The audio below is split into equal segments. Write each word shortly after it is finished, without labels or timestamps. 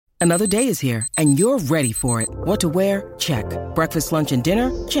Another day is here, and you're ready for it. What to wear? Check. Breakfast, lunch, and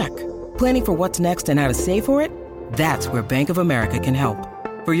dinner? Check. Planning for what's next and how to save for it? That's where Bank of America can help.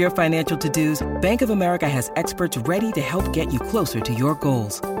 For your financial to-dos, Bank of America has experts ready to help get you closer to your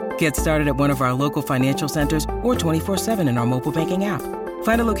goals. Get started at one of our local financial centers or 24/7 in our mobile banking app.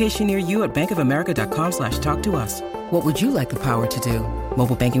 Find a location near you at bankofamerica.com/talktous. What would you like the power to do?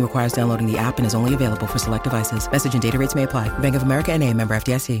 Mobile banking requires downloading the app and is only available for select devices. Message and data rates may apply. Bank of America N.A., member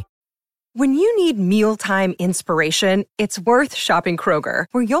FDIC. When you need mealtime inspiration, it's worth shopping Kroger,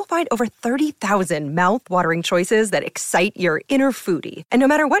 where you'll find over 30,000 mouth-watering choices that excite your inner foodie. And no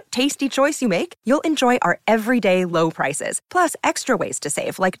matter what tasty choice you make, you'll enjoy our everyday low prices, plus extra ways to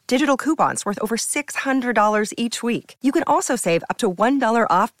save, like digital coupons worth over $600 each week. You can also save up to $1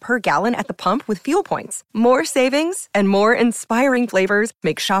 off per gallon at the pump with fuel points. More savings and more inspiring flavors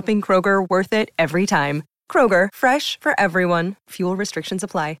make shopping Kroger worth it every time. Kroger, fresh for everyone. Fuel restrictions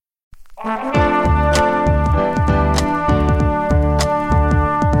apply.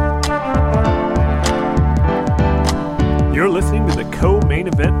 You're listening to the Co-Main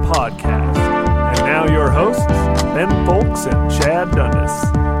Event Podcast. And now your hosts, Ben Fowlkes and Chad Dundas.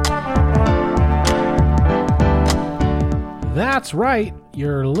 That's right.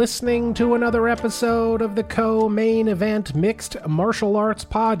 You're listening to another episode of the Co-Main Event Mixed Martial Arts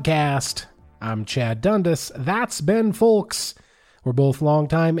Podcast. I'm Chad Dundas. That's Ben Fowlkes. We're both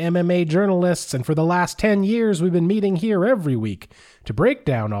longtime MMA journalists, and for the last 10 years, we've been meeting here every week to break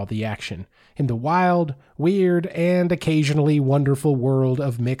down all the action in the wild, weird, and occasionally wonderful world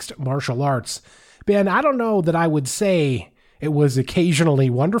of mixed martial arts. Ben, I don't know that I would say it was occasionally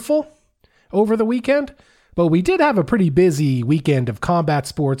wonderful over the weekend, but we did have a pretty busy weekend of combat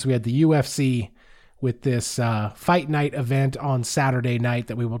sports. We had the UFC with this Fight Night event on Saturday night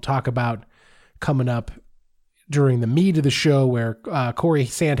that we will talk about coming up during the meat of the show, where Corey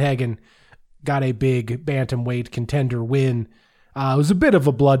Sandhagen got a big bantamweight contender win. It was a bit of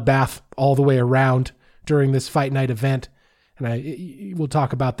a bloodbath all the way around during this Fight Night event, and we'll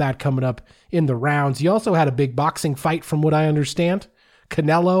talk about that coming up in the rounds. You also had a big boxing fight, from what I understand.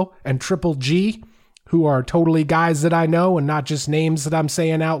 Canelo and Triple G, who are totally guys that I know and not just names that I'm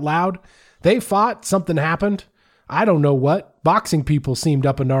saying out loud. They fought. Something happened. I don't know what. Boxing people seemed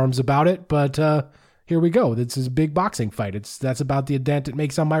up in arms about it, but here we go. This is a big boxing fight. That's about the dent it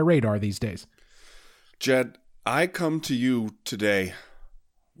makes on my radar these days. Jed, I come to you today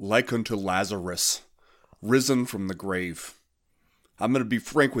like unto Lazarus, risen from the grave. I'm going to be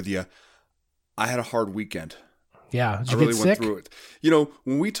frank with you. I had a hard weekend. Yeah, did you I really get went sick? through it. You know,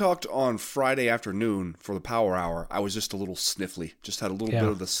 when we talked on Friday afternoon for the Power Hour, I was just a little sniffly. Just had a little bit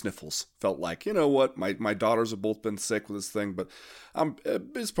of the sniffles. Felt like, you know what, my daughters have both been sick with this thing, but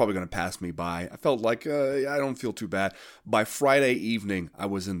it's probably going to pass me by. I felt like I don't feel too bad. By Friday evening, I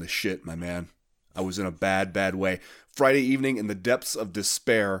was in the shit, my man. I was in a bad, bad way. Friday evening, in the depths of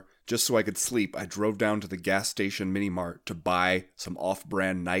despair, just so I could sleep, I drove down to the gas station mini mart to buy some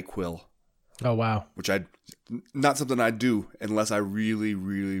off-brand NyQuil. Oh, wow. Which not something I do unless I really,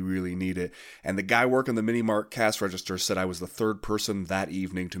 really, really need it. And the guy working the mini mart cash register said I was the third person that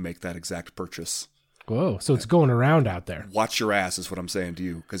evening to make that exact purchase. Whoa, so it's going around out there. Watch your ass is what I'm saying to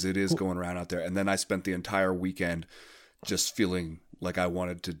you, because it is going around out there. And then I spent the entire weekend just feeling like I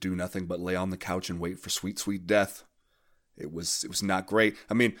wanted to do nothing but lay on the couch and wait for sweet, sweet death. It was not great.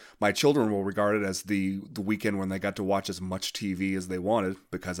 I mean, my children will regard it as the weekend when they got to watch as much TV as they wanted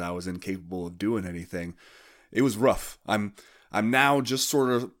because I was incapable of doing anything. It was rough. I'm now just sort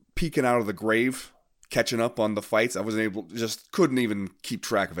of peeking out of the grave, catching up on the fights. I wasn't able, just couldn't even keep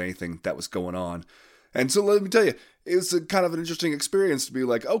track of anything that was going on. And so let me tell you, it was a kind of an interesting experience to be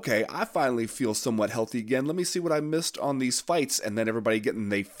like, okay, I finally feel somewhat healthy again. Let me see what I missed on these fights. And then everybody getting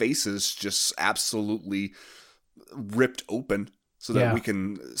their faces just absolutely ripped open so that we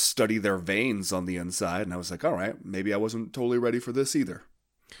can study their veins on the inside. And I was like, all right, maybe I wasn't totally ready for this either.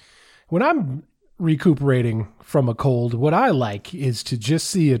 When I'm recuperating from a cold, what I like is to just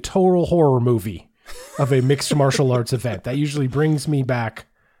see a total horror movie of a mixed martial arts event. That usually brings me back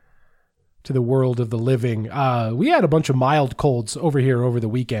to the world of the living. We had a bunch of mild colds over here over the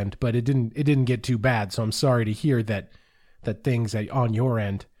weekend, but it didn't get too bad. So I'm sorry to hear that things on your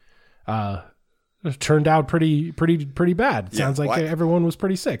end turned out pretty bad. Sounds like everyone was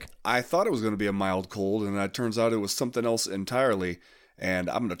pretty sick. I thought it was going to be a mild cold, and it turns out it was something else entirely. And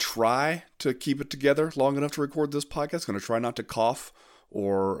I'm going to try to keep it together long enough to record this podcast. Going to try not to cough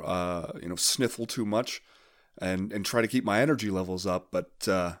or sniffle too much, and try to keep my energy levels up. But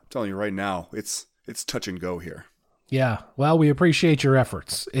I'm telling you right now, it's touch and go here. Yeah, well, we appreciate your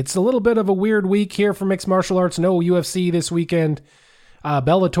efforts. It's a little bit of a weird week here for mixed martial arts. No UFC this weekend.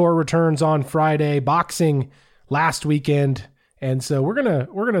 Bellator returns on Friday, boxing last weekend, and so we're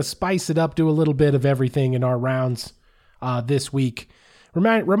gonna spice it up, do a little bit of everything in our rounds this week.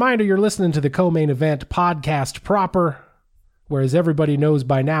 Reminder, you're listening to the Co-Main Event podcast proper, whereas everybody knows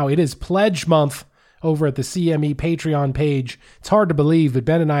by now it is Pledge Month over at the CME Patreon page. It's hard to believe, but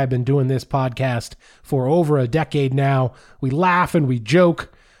Ben and I have been doing this podcast for over a decade now. We laugh and we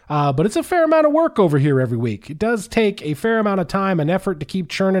joke, but it's a fair amount of work over here every week. It does take a fair amount of time and effort to keep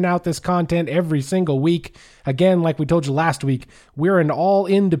churning out this content every single week. Again, like we told you last week, we're an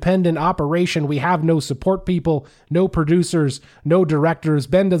all-independent operation. We have no support people, no producers, no directors.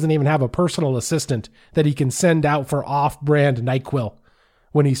 Ben doesn't even have a personal assistant that he can send out for off-brand NyQuil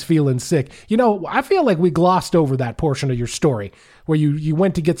when he's feeling sick. You know, I feel like we glossed over that portion of your story where you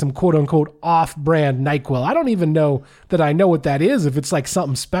went to get some quote-unquote off-brand NyQuil. I don't even know that I know what that is, if it's like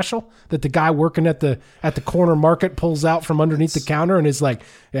something special that the guy working at the corner market pulls out from underneath the counter and is like,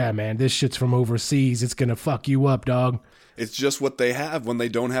 yeah, man, this shit's from overseas. It's going to fuck you up, dog. It's just what they have when they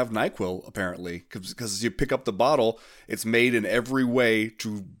don't have NyQuil, apparently. Because you pick up the bottle, it's made in every way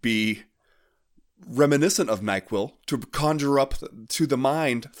to be reminiscent of NyQuil, to conjure up to the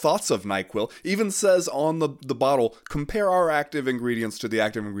mind thoughts of NyQuil. Even says on the bottle, compare our active ingredients to the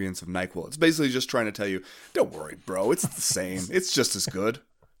active ingredients of NyQuil. It's basically just trying to tell you, don't worry, bro, it's the same. It's just as good.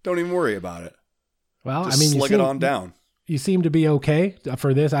 Don't even worry about it. Well, just slug it on down. You seem to be okay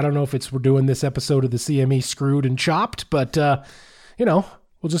for this. I don't know if we're doing this episode of the CME Screwed and Chopped, but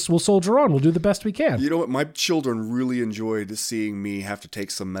we'll soldier on. We'll do the best we can. You know what? My children really enjoyed seeing me have to take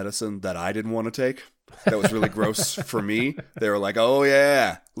some medicine that I didn't want to take. That was really gross for me. They were like, oh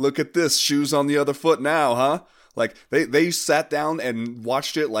yeah, look at this, shoes on the other foot now, huh? Like they sat down and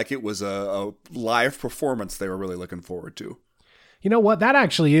watched it like it was a live performance they were really looking forward to. You know what? That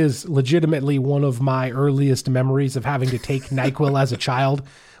actually is legitimately one of my earliest memories of having to take NyQuil as a child,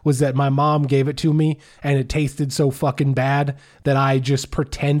 was that my mom gave it to me and it tasted so fucking bad that I just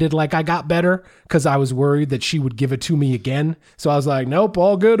pretended like I got better because I was worried that she would give it to me again. So I was like, nope,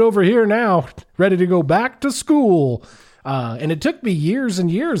 all good over here now, ready to go back to school. And it took me years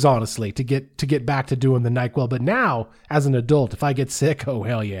and years, honestly, to get back to doing the NyQuil. But now, as an adult, if I get sick, oh,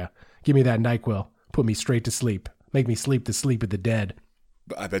 hell yeah, give me that NyQuil. Put me straight to sleep. Make me sleep the sleep of the dead.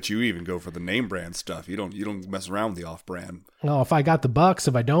 I bet you even go for the name brand stuff. You don't mess around with the off brand. No, if I got the bucks,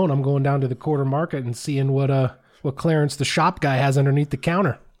 if I don't, I'm going down to the quarter market and seeing what Clarence the shop guy has underneath the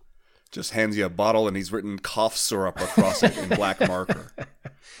counter. Just hands you a bottle and he's written cough syrup across it in black marker.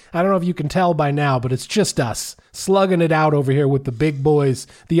 I don't know if you can tell by now, but it's just us slugging it out over here with the big boys,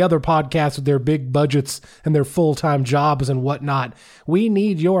 the other podcasts with their big budgets and their full-time jobs and whatnot. We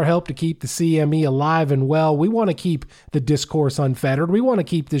need your help to keep the CME alive and well. We want to keep the discourse unfettered. We want to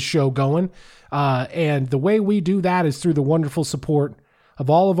keep this show going. And the way we do that is through the wonderful support of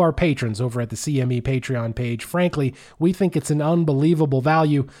all of our patrons over at the CME Patreon page. Frankly, we think it's an unbelievable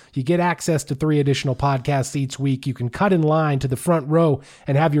value. You get access to 3 additional podcasts each week. You can cut in line to the front row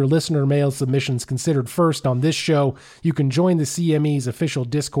and have your listener mail submissions considered first on this show. You can join the CME's official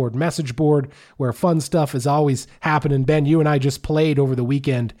Discord message board where fun stuff is always happening. Ben, you and I just played over the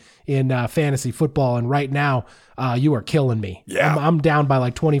weekend in fantasy football, and right now you are killing me. Yeah. I'm down by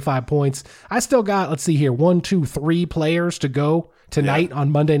like 25 points. I still got, let's see here, 1, 2, 3 players to go tonight on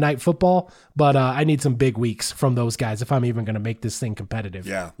Monday Night Football, but I need some big weeks from those guys if I'm even going to make this thing competitive.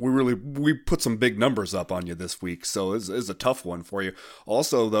 Yeah, we put some big numbers up on you this week, so it's a tough one for you.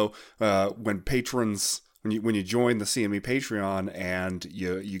 Also, though, when patrons, when you join the CME Patreon and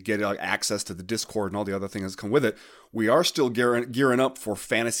you get access to the Discord and all the other things that come with it, we are still gearing up for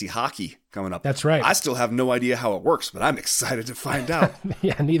fantasy hockey coming up. That's right. I still have no idea how it works, but I'm excited to find out.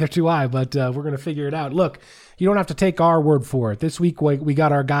 Yeah, neither do I, but we're going to figure it out. Look, you don't have to take our word for it. This week we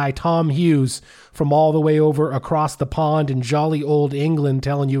got our guy Tom Hughes from all the way over across the pond in jolly old England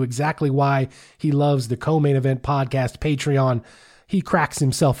telling you exactly why he loves the Co-Main Event podcast Patreon. He cracks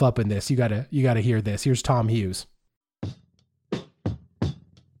himself up in this. You gotta hear this. Here's Tom Hughes.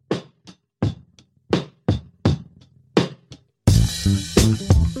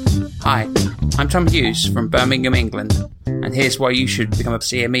 Hi, I'm Tom Hughes from Birmingham, England, and here's why you should become a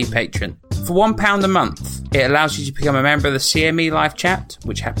CME patron. For £1 a month, it allows you to become a member of the CME live chat,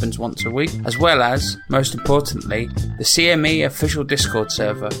 which happens once a week, as well as, most importantly, the CME official Discord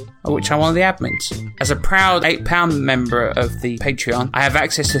server, of which I'm one of the admins. As a proud £8 member of the Patreon, I have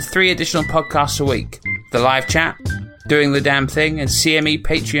access to 3 additional podcasts a week. The live chat, Doing the Damn Thing, and CME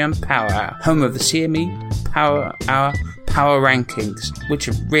Patreon Power Hour, home of the CME Power Hour Power Rankings, which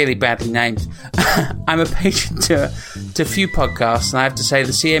are really badly named. I'm a patron to a few podcasts, and I have to say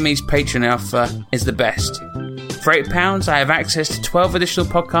the CME's Patreon offer is the best. For £8, I have access to 12 additional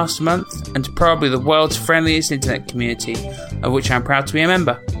podcasts a month and to probably the world's friendliest internet community, of which I'm proud to be a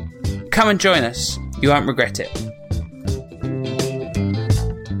member. Come and join us. You won't regret it.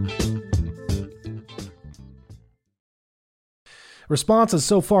 Responses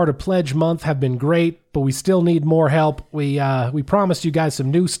so far to Pledge Month have been great, but we still need more help. We promised you guys some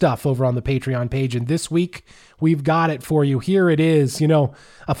new stuff over on the Patreon page, and this week we've got it for you. Here it is. You know,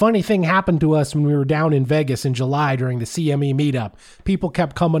 a funny thing happened to us when we were down in Vegas in July during the CME meetup. People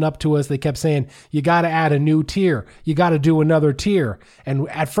kept coming up to us. They kept saying, you got to add a new tier. You got to do another tier. And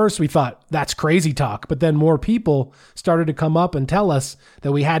at first we thought, that's crazy talk. But then more people started to come up and tell us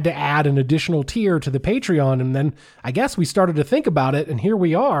that we had to add an additional tier to the Patreon. And then I guess we started to think about it. And here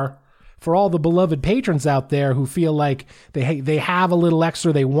we are. For all the beloved patrons out there who feel like they have a little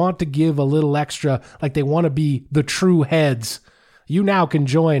extra, they want to give a little extra, like they want to be the true heads, you now can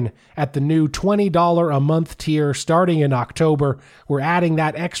join at the new $20 a month tier starting in October. We're adding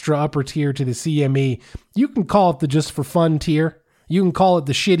that extra upper tier to the CME. You can call it the just for fun tier. You can call it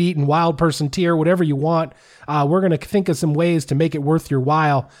the shit-eating wild person tier, whatever you want. We're going to think of some ways to make it worth your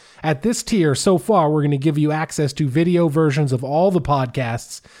while. At this tier, so far, we're going to give you access to video versions of all the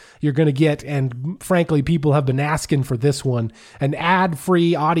podcasts you're going to get, and frankly, people have been asking for this one, an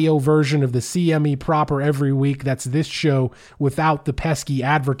ad-free audio version of the CME proper every week. That's this show without the pesky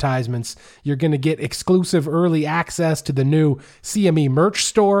advertisements. You're going to get exclusive early access to the new CME merch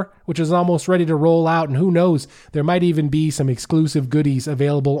store, which is almost ready to roll out, and who knows, there might even be some exclusive goodies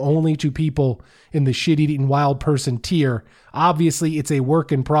available only to people in the shit-eating wild person tier. Obviously, it's a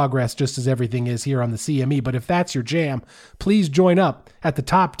work in progress, just as everything is here on the CME, but if that's your jam, please join up at the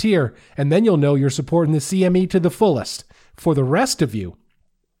top tier, and then you'll know you're supporting the CME to the fullest. For the rest of you,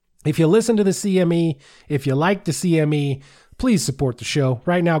 if you listen to the CME, if you like the CME, please support the show.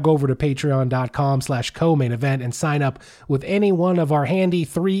 Right now, go over to patreon.com/co-main event and sign up with any one of our handy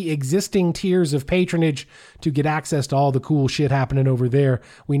 3 existing tiers of patronage to get access to all the cool shit happening over there.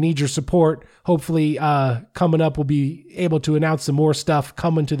 We need your support. Hopefully, coming up, we'll be able to announce some more stuff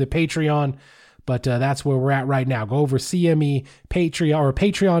coming to the Patreon. But that's where we're at right now. Go over CME Patreon or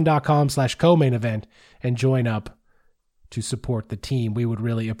patreon.com/co-main event and join up to support the team. We would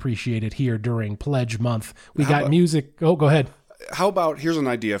really appreciate it here during Pledge Month. We got music. Oh, go ahead. How about, here's an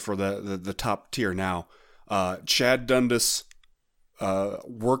idea for the top tier now. Chad Dundas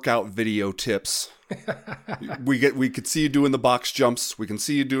workout video tips. We could see you doing the box jumps. We can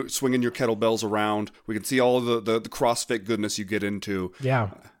see you swinging your kettlebells around. We can see all of the CrossFit goodness you get into. Yeah.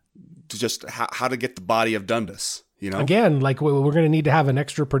 Just how to get the body of Dundas. You know? Again, like we're going to need to have an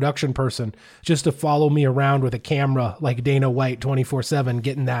extra production person just to follow me around with a camera like Dana White 24/7,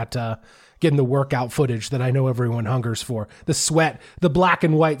 getting the workout footage that I know everyone hungers for. The sweat, the black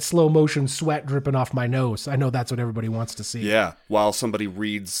and white slow motion sweat dripping off my nose. I know that's what everybody wants to see. Yeah, while somebody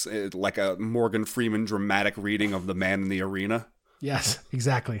reads like a Morgan Freeman dramatic reading of The Man in the Arena. Yes,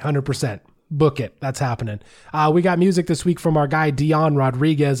 exactly. 100%. Book it. That's happening. We got music this week from our guy, Dion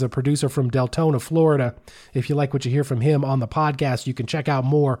Rodriguez, a producer from Deltona, Florida. If you like what you hear from him on the podcast, you can check out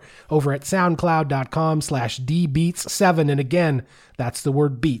more over at soundcloud.com/dbeats7. And again, that's the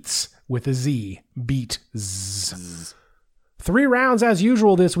word beats with a Z. Beats. 3 rounds as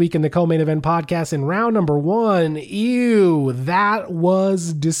usual this week in the Co-Main Event podcast. In round number 1, ew, that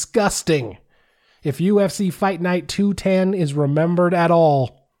was disgusting. If UFC Fight Night 210 is remembered at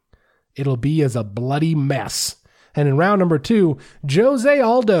all, it'll be as a bloody mess. And in round number 2, Jose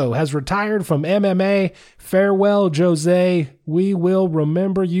Aldo has retired from MMA. Farewell, Jose. We will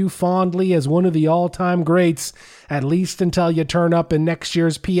remember you fondly as one of the all-time greats, at least until you turn up in next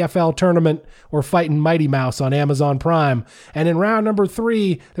year's PFL tournament or fighting Mighty Mouse on Amazon Prime. And in round number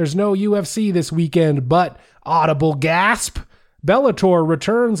 3, there's no UFC this weekend, but audible gasp. Bellator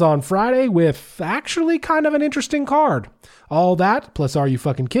returns on Friday with actually kind of an interesting card. All that, plus Are You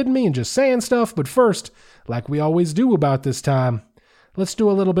Fucking Kidding Me and just saying stuff. But first, like we always do about this time, let's do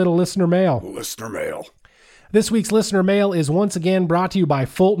a little bit of listener mail. Listener mail. This week's listener mail is once again brought to you by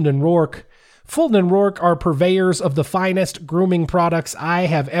Fulton and Rourke. Fulton and Rourke are purveyors of the finest grooming products I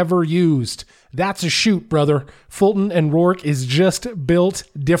have ever used. That's a shoot, brother. Fulton and Rourke is just built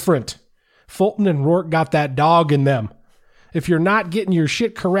different. Fulton and Rourke got that dog in them. If you're not getting your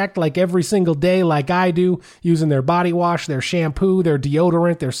shit correct like every single day like I do, using their body wash, their shampoo, their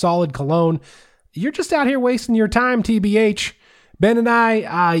deodorant, their solid cologne, you're just out here wasting your time, TBH. Ben and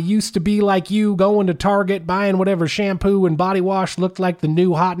I used to be like you, going to Target, buying whatever shampoo and body wash looked like the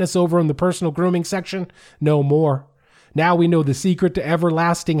new hotness over in the personal grooming section. No more. Now we know the secret to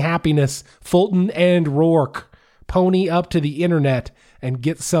everlasting happiness. Fulton and Rourke. Pony up to the internet and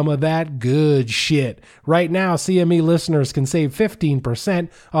get some of that good shit. Right now, CME listeners can save 15%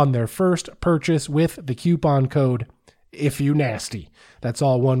 on their first purchase with the coupon code IFYOUNASTY. That's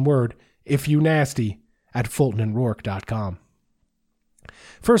all one word, IFYOUNASTY, at FultonandRourke.com.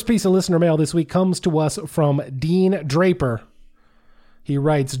 First piece of listener mail this week comes to us from Dean Draper. He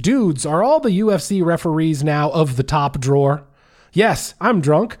writes, dudes, are all the UFC referees now of the top drawer? Yes, I'm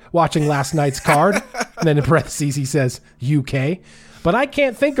drunk watching last night's card. And then in parentheses he says, UK. But I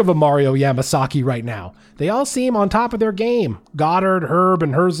can't think of a Mario Yamasaki right now. They all seem on top of their game. Goddard, Herb,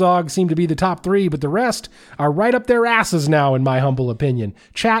 and Herzog seem to be the top three, but the rest are right up their asses now, in my humble opinion.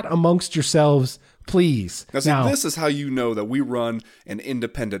 Chat amongst yourselves, please. Now, this is how you know that we run an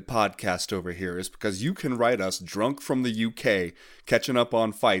independent podcast over here, is because you can write us drunk from the UK, catching up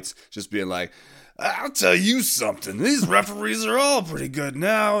on fights, just being like, I'll tell you something. These referees are all pretty good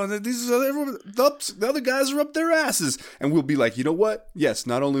now, and the other guys are up their asses. And we'll be like, you know what? Yes,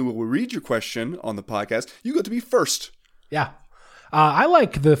 not only will we read your question on the podcast, you get to be first. Yeah. I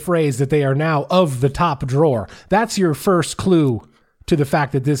like the phrase that they are now of the top drawer. That's your first clue to the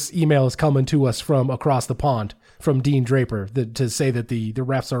fact that this email is coming to us from across the pond, from Dean Draper, to say that the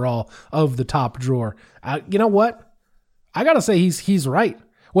refs are all of the top drawer. You know what? I got to say he's right.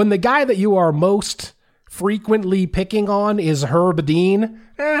 When the guy that you are most frequently picking on is Herb Dean,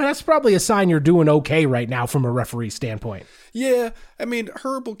 that's probably a sign you're doing okay right now from a referee standpoint. Yeah, I mean,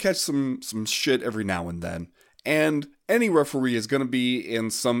 Herb will catch some shit every now and then. And any referee is going to be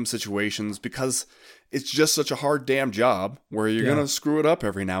in some situations because it's just such a hard damn job where you're going to screw it up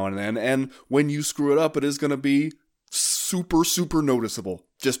every now and then. And when you screw it up, it is going to be super, super noticeable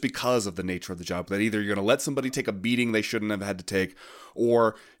just because of the nature of the job. That either you're going to let somebody take a beating they shouldn't have had to take,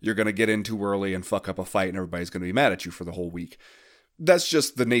 or you're going to get in too early and fuck up a fight and everybody's going to be mad at you for the whole week. That's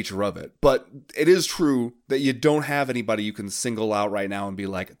just the nature of it. But it is true that you don't have anybody you can single out right now and be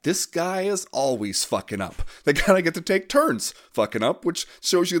like, this guy is always fucking up. They kind of get to take turns fucking up, which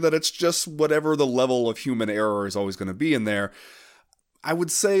shows you that it's just whatever the level of human error is always going to be in there. I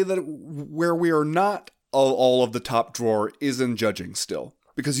would say that where we are not all of the top drawer is in judging still,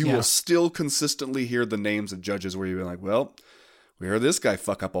 because you will still consistently hear the names of judges where you're like, well, we heard this guy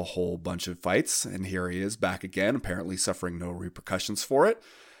fuck up a whole bunch of fights, and here he is back again, apparently suffering no repercussions for it.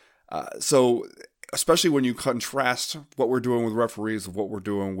 So especially when you contrast what we're doing with referees with what we're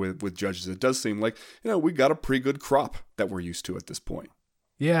doing with judges, it does seem like, we got a pretty good crop that we're used to at this point.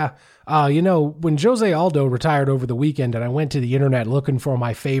 Yeah. When Jose Aldo retired over the weekend and I went to the internet looking for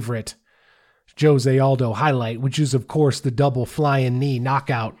my favorite Jose Aldo highlight, which is, of course, the double flying knee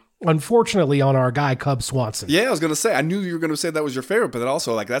knockout, unfortunately, on our guy Cub Swanson. Yeah, I was going to say, I knew you were going to say that was your favorite, but then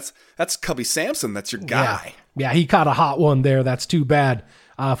also, that's Cubby Sampson. That's your guy. Yeah, he caught a hot one there. That's too bad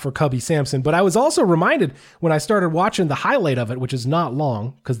for Cubby Sampson. But I was also reminded when I started watching the highlight of it, which is not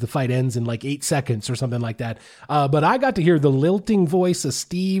long because the fight ends in like 8 seconds or something like that. But I got to hear the lilting voice of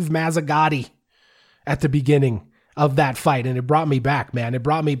Steve Mazzagatti at the beginning of that fight, and it brought me back, man. It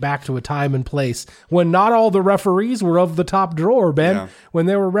brought me back to a time and place when not all the referees were of the top drawer, Ben. Yeah. When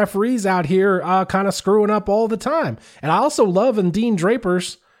there were referees out here kind of screwing up all the time. And I also love in Dean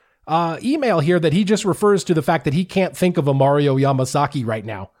Draper's email here that he just refers to the fact that he can't think of a Mario Yamasaki right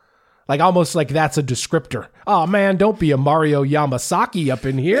now. Like almost like that's a descriptor. Oh man, don't be a Mario Yamasaki up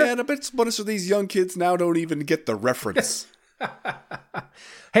in here. Yeah, and I bet most of these young kids now don't even get the reference.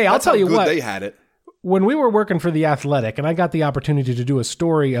 Hey, I'll tell you what. They had it. When we were working for The Athletic and I got the opportunity to do a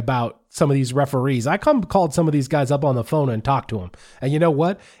story about some of these referees, I called some of these guys up on the phone and talked to them. And you know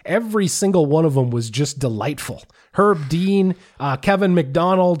what? Every single one of them was just delightful. Herb Dean, Kevin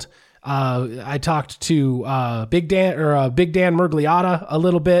McDonald. I talked to Big Dan Murgliata a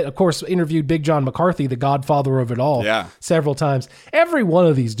little bit. Of course, interviewed Big John McCarthy, the godfather of it all, several times. Every one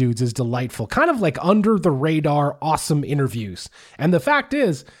of these dudes is delightful, kind of like under the radar, awesome interviews. And the fact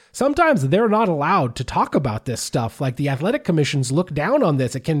is, sometimes they're not allowed to talk about this stuff. Like the athletic commissions look down on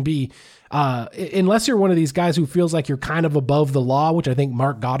this. It can be, unless you're one of these guys who feels like you're kind of above the law, which I think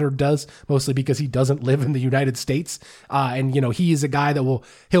Mark Goddard does, mostly because he doesn't live in the United States. And he is a guy that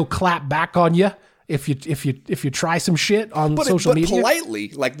he'll clap back on you if you try some shit on social media. But politely,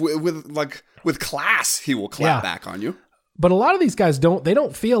 like with class, he will clap back on you. But a lot of these guys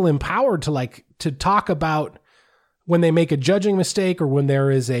don't feel empowered to talk about when they make a judging mistake or when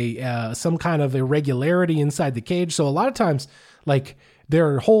there is some kind of irregularity inside the cage. So a lot of times, like,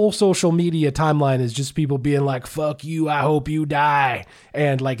 their whole social media timeline is just people being like, fuck you, I hope you die.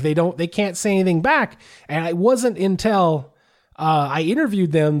 And like, they can't say anything back. And it wasn't until I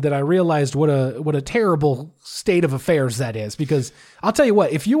interviewed them that I realized what a terrible state of affairs that is. Because I'll tell you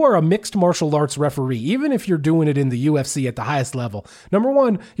what, if you are a mixed martial arts referee, even if you're doing it in the UFC at the highest level, number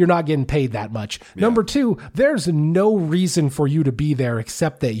one, you're not getting paid that much. Yeah. Number two, there's no reason for you to be there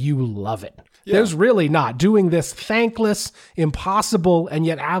except that you love it. Yeah. There's really not. Doing this thankless, impossible, and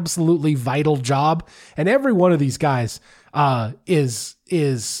yet absolutely vital job. And every one of these guys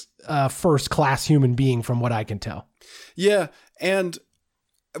is a first-class human being from what I can tell. Yeah, and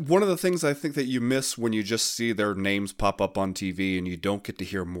one of the things I think that you miss when you just see their names pop up on TV and you don't get to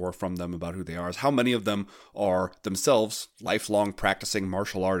hear more from them about who they are is how many of them are themselves lifelong practicing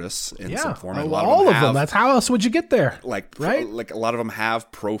martial artists in some form. And all of them. That's how else would you get there? Right? Like a lot of them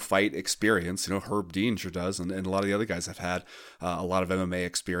have pro fight experience. You know, Herb Dean sure does, and a lot of the other guys have had a lot of MMA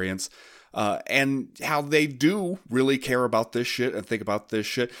experience. And how they do really care about this shit and think about this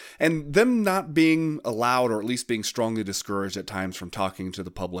shit, and them not being allowed, or at least being strongly discouraged at times from talking to the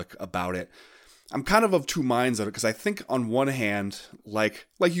public about it. I'm kind of two minds of it, because I think on one hand, like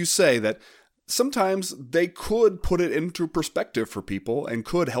you say, that sometimes they could put it into perspective for people and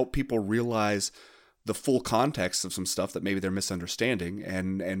could help people realize the full context of some stuff that maybe they're misunderstanding,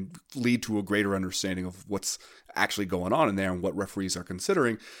 and lead to a greater understanding of what's actually going on in there and what referees are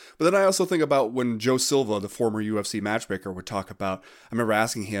considering. But then I also think about when Joe Silva, the former UFC matchmaker, would talk about, I remember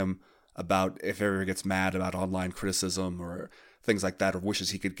asking him about if he ever gets mad about online criticism or things like that, or wishes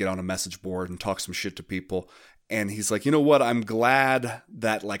he could get on a message board and talk some shit to people. And he's like, you know what? I'm glad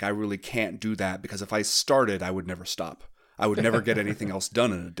that I really can't do that, because if I started, I would never stop. I would never get anything else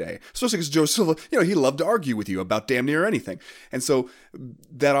done in a day. Especially because Joe Silva, he loved to argue with you about damn near anything. And so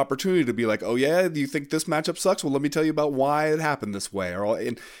that opportunity to be like, oh yeah, do you think this matchup sucks? Well, let me tell you about why it happened this way.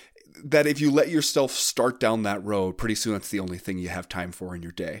 And that if you let yourself start down that road, pretty soon that's the only thing you have time for in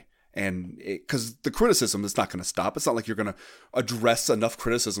your day. And because the criticism is not going to stop. It's not like you're going to address enough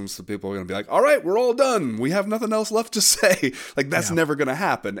criticisms so people are going to be like, all right, we're all done. We have nothing else left to say. That's never going to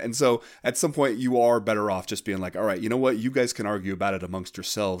happen. And so at some point you are better off just being like, all right, you know what? You guys can argue about it amongst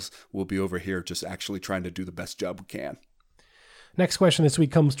yourselves. We'll be over here just actually trying to do the best job we can. Next question this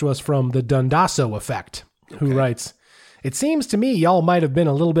week comes to us from the Dundasso Effect, who writes, it seems to me y'all might have been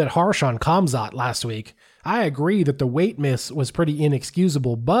a little bit harsh on Khamzat last week. I agree that the weight miss was pretty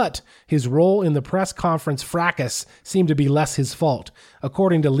inexcusable, but his role in the press conference fracas seemed to be less his fault.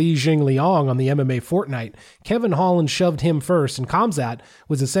 According to Li Jingliang on the MMA Fortnite, Kevin Holland shoved him first, and Khamzat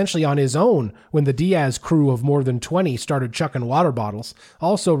was essentially on his own when the Diaz crew of more than 20 started chucking water bottles.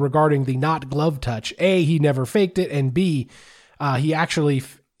 Also regarding the not glove touch, A, he never faked it, and B, he actually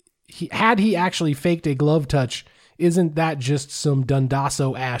faked a glove touch, isn't that just some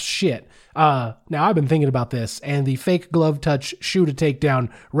Dundasso ass shit? Now I've been thinking about this, and the fake glove touch shoot a takedown,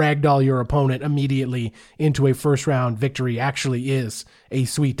 ragdoll your opponent immediately into a first round victory actually is a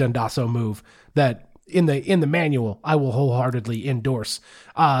sweet Dundasso move that in the manual I will wholeheartedly endorse.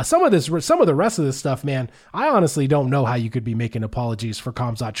 Some of the rest of this stuff, man, I honestly don't know how you could be making apologies for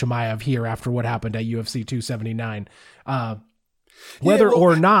Khamzat Chimaev here after what happened at UFC 279. Whether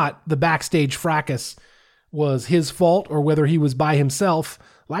or not the backstage fracas was his fault or whether he was by himself.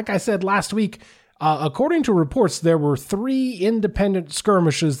 Like I said last week, according to reports, there were 3 independent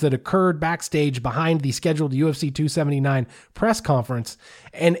skirmishes that occurred backstage behind the scheduled UFC 279 press conference,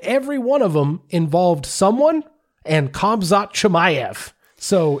 and every one of them involved someone and Khamzat Chimaev.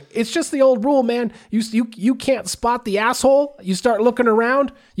 So it's just the old rule, man. You can't spot the asshole. You start looking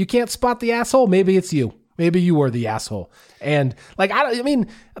around. You can't spot the asshole. Maybe it's you. Maybe you were the asshole. And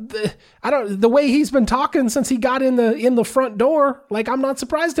the way he's been talking since he got in the front door, I'm not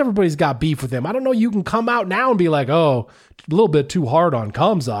surprised everybody's got beef with him. I don't know. You can come out now and be like, oh, a little bit too hard on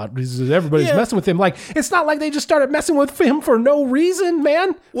Khamzat. Everybody's messing with him. It's not like they just started messing with him for no reason,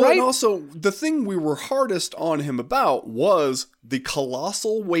 man. Well, right? And also the thing we were hardest on him about was the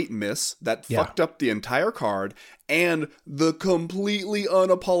colossal weight miss that fucked up the entire card, and the completely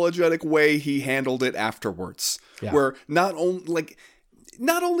unapologetic way he handled it afterwards. Yeah. Where not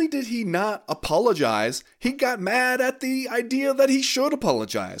only did he not apologize, he got mad at the idea that he should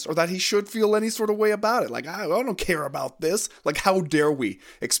apologize or that he should feel any sort of way about it. I don't care about this. How dare we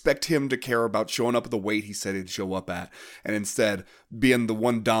expect him to care about showing up at the weight he said he'd show up at, and instead being the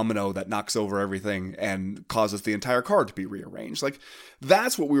one domino that knocks over everything and causes the entire card to be rearranged.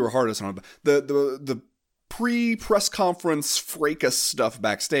 That's what we were hardest on. The pre-press conference fracas stuff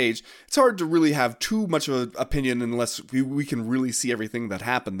backstage, it's hard to really have too much of an opinion unless we can really see everything that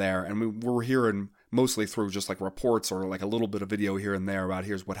happened there. And we're hearing mostly through just reports or a little bit of video here and there about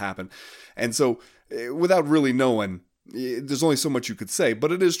here's what happened. And so without really knowing there's only so much you could say,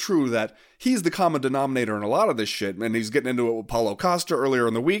 but it is true that he's the common denominator in a lot of this shit, and he's getting into it with Paulo Costa earlier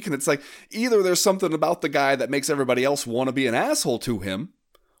in the week, and it's like, either there's something about the guy that makes everybody else want to be an asshole to him,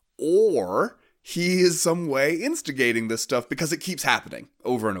 or he is some way instigating this stuff because it keeps happening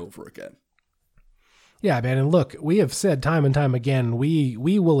over and over again. Yeah, man, and look, we have said time and time again, we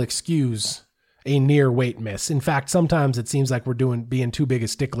will excuse a near weight miss. In fact, sometimes it seems like we're being too big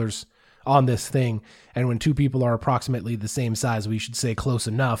of sticklers on this thing, and when two people are approximately the same size, we should say close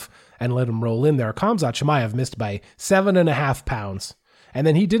enough and let them roll in there. Khamzat Chimaev missed by 7.5 pounds, and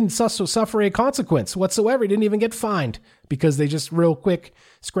then he didn't suffer a consequence whatsoever. He didn't even get fined because they just real quick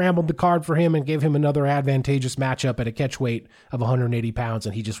scrambled the card for him and gave him another advantageous matchup at a catch weight of 180 pounds,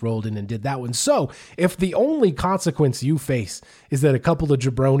 and he just rolled in and did that one. So if the only consequence you face is that a couple of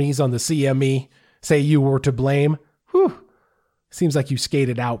jabronis on the CME say you were to blame, whew, seems like you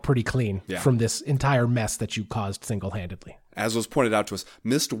skated out pretty clean from this entire mess that you caused single-handedly. As was pointed out to us,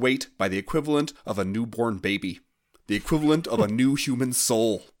 missed weight by the equivalent of a newborn baby. The equivalent of a new human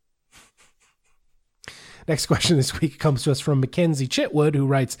soul. Next question this week comes to us from Mackenzie Chitwood, who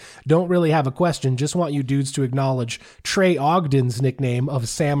writes, don't really have a question, just want you dudes to acknowledge Trey Ogden's nickname of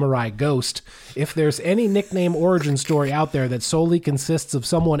Samurai Ghost. If there's any nickname origin story out there that solely consists of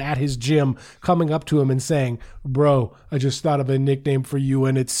someone at his gym coming up to him and saying, bro, I just thought of a nickname for you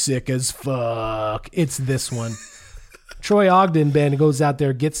and it's sick as fuck, it's this one. Troy Ogden, Ben, goes out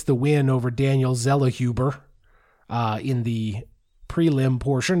there, gets the win over Daniel Zellehuber in the prelim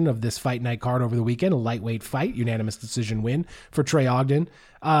portion of this fight night card over the weekend, a lightweight fight, unanimous decision win for Trey Ogden.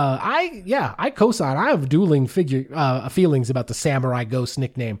 I co-sign. I have dueling feelings about the Samurai Ghost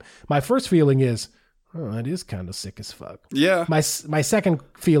nickname. My first feeling is, oh, that is kind of sick as fuck. Yeah. My second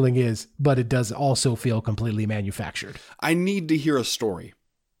feeling is, but it does also feel completely manufactured. I need to hear a story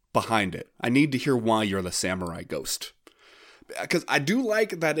behind it. I need to hear why you're the Samurai Ghost. Because I do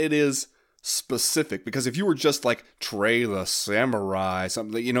like that it is specific, because if you were just like Trey the Samurai,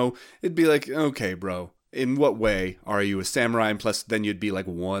 something, you know, it'd be like, okay, bro, in what way are you a samurai? And plus, then you'd be like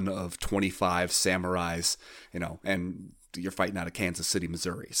one of 25 samurais, you know, and you're fighting out of Kansas City,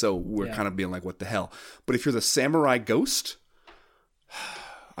 Missouri. So we're kind of being like, what the hell? But if you're the Samurai Ghost,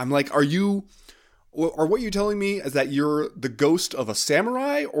 I'm like, or what you're telling me is that you're the ghost of a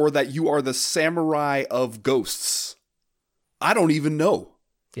samurai, or that you are the samurai of ghosts? I don't even know.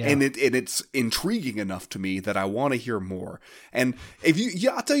 Yeah. And it's intriguing enough to me that I want to hear more. And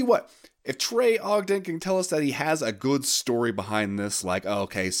I'll tell you what, if Trey Ogden can tell us that he has a good story behind this, like, oh,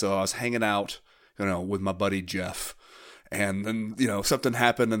 okay, so I was hanging out, you know, with my buddy Jeff, and then, you know, something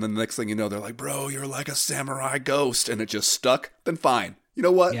happened, and then the next thing you know, they're like, bro, you're like a samurai ghost, and it just stuck, then fine. You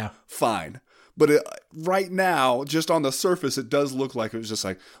know what? Yeah. Fine. But right now, just on the surface, it does look like it was just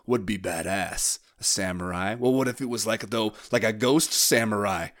like, would be badass. Samurai. Well, what if it was like a ghost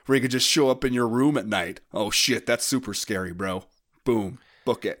samurai where you could just show up in your room at night? Oh shit, that's super scary, bro. Boom,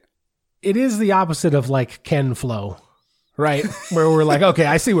 book it. It is the opposite of like Ken Flo, right? Where we're like, okay,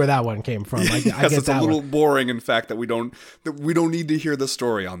 I see where that one came from. I get it's that a little one. boring, in fact, that we don't need to hear the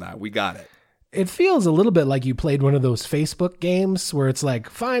story on that. We got it. It feels a little bit like you played one of those Facebook games where it's like,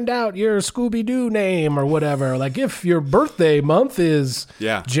 find out your Scooby-Doo name or whatever. Like, if your birthday month is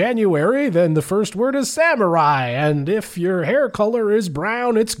January, then the first word is samurai. And if your hair color is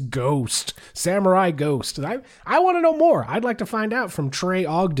brown, it's ghost. Samurai Ghost. I want to know more. I'd like to find out from Trey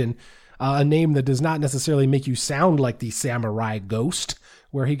Ogden, a name that does not necessarily make you sound like the Samurai Ghost,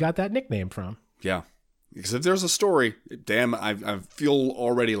 where he got that nickname from. Yeah. Because if there's a story, damn, I feel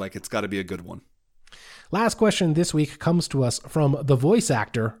already like it's got to be a good one. Last question this week comes to us from the voice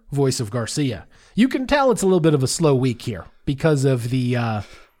actor, Voice of Garcia. You can tell it's a little bit of a slow week here because of the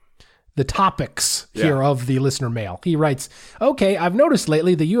topics here of the listener mail. He writes, okay, I've noticed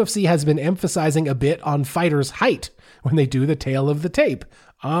lately the UFC has been emphasizing a bit on fighters' height when they do the tale of the tape.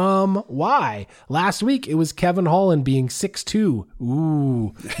 Why? Last week it was Kevin Holland being 6'2".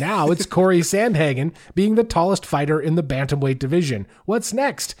 Ooh. Now it's Corey Sandhagen being the tallest fighter in the bantamweight division. What's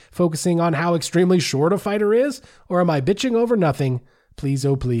next? Focusing on how extremely short a fighter is? Or am I bitching over nothing? Please,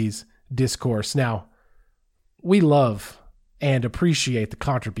 oh please, discourse. Now, we love and appreciate the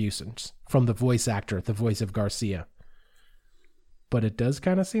contributions from the voice actor, the Voice of Garcia. But it does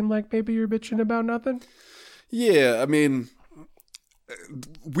kind of seem like maybe you're bitching about nothing? Yeah, I mean,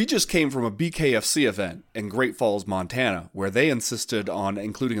 we just came from a BKFC event in Great Falls, Montana, where they insisted on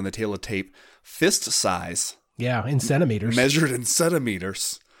including in the tail of tape fist size. Yeah, in centimeters. Measured in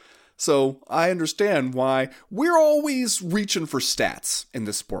centimeters. So I understand why we're always reaching for stats in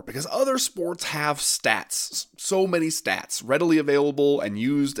this sport, because other sports have stats, so many stats readily available and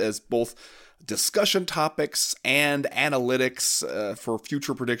used as both discussion topics and analytics for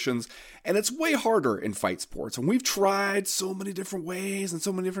future predictions, and it's way harder in fight sports. And we've tried so many different ways and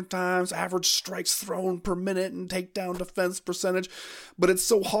so many different times, average strikes thrown per minute and takedown defense percentage, but it's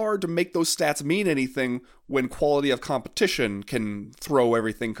so hard to make those stats mean anything when quality of competition can throw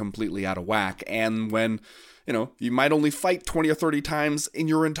everything completely out of whack, and when, you know, you might only fight 20 or 30 times in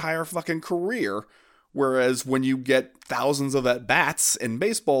your entire fucking career. Whereas when you get thousands of at-bats in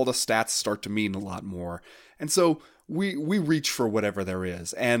baseball, the stats start to mean a lot more. And so we reach for whatever there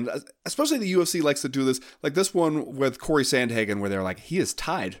is. And especially the UFC likes to do this, like this one with Corey Sandhagen, where they're like, he is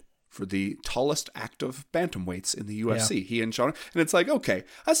tied for the tallest active bantamweights in the UFC. Yeah. He and Sean. And it's like, okay,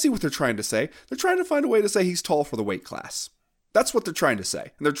 I see what they're trying to say. They're trying to find a way to say he's tall for the weight class. That's what they're trying to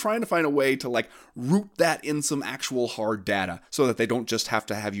say. And they're trying to find a way to like root that in some actual hard data so that they don't just have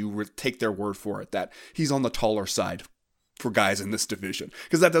to have you take their word for it that he's on the taller side for guys in this division.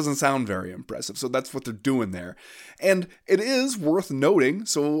 Because that doesn't sound very impressive. So that's what they're doing there. And it is worth noting.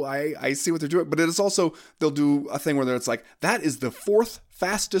 So I see what they're doing. But it is also, they'll do a thing where it's like, that is the 4th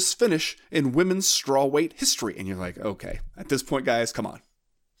fastest finish in women's strawweight history. And you're like, okay, at this point, guys, come on.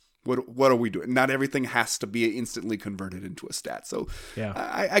 What are we doing? Not everything has to be instantly converted into a stat. So yeah.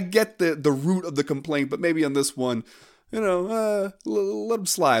 I get the root of the complaint, but maybe on this one, you know, let him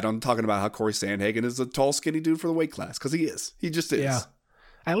slide on talking about how Corey Sandhagen is a tall, skinny dude for the weight class, because he is. He just is. Yeah.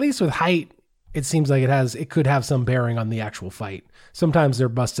 At least with height, it seems like it could have some bearing on the actual fight. Sometimes they're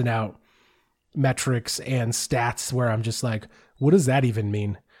busting out metrics and stats where I'm just like, what does that even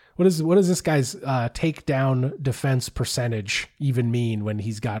mean? What does this guy's takedown defense percentage even mean when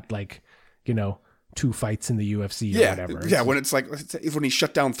he's got, like, you know, 2 fights in the UFC or whatever? Yeah, when it's like, when he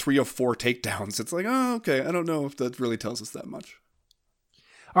shut down 3 of 4 takedowns, it's like, oh, okay, I don't know if that really tells us that much.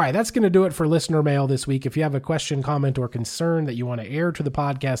 All right, that's going to do it for listener mail this week. If you have a question, comment, or concern that you want to air to the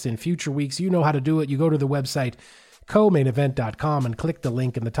podcast in future weeks, you know how to do it. You go to the website co-mainevent.com and click the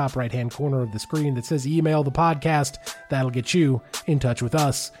link in the top right-hand corner of the screen that says email the podcast. That'll get you in touch with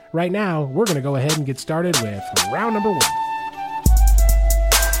us. Right now, we're going to go ahead and get started with round number 1.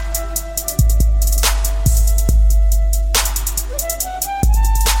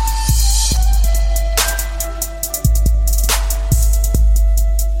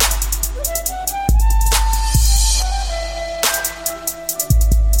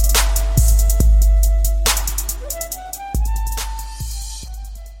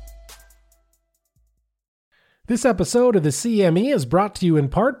 This episode of the CME is brought to you in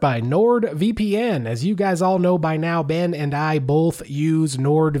part by NordVPN. As you guys all know by now, Ben and I both use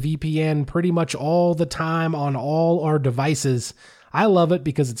NordVPN pretty much all the time on all our devices. I love it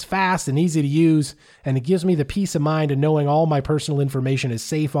because it's fast and easy to use, and it gives me the peace of mind of knowing all my personal information is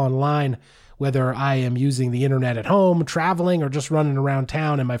safe online, whether I am using the internet at home, traveling, or just running around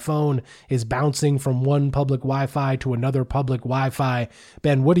town and my phone is bouncing from one public Wi-Fi to another public Wi-Fi.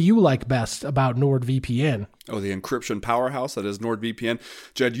 Ben, what do you like best about NordVPN? Oh, the encryption powerhouse that is NordVPN.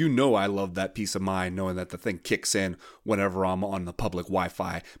 Jed, you know I love that peace of mind knowing that the thing kicks in whenever I'm on the public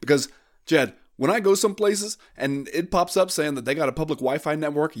Wi-Fi. Because, Jed, when I go some places and it pops up saying that they got a public Wi-Fi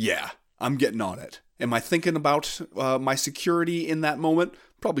network, yeah, I'm getting on it. Am I thinking about my security in that moment?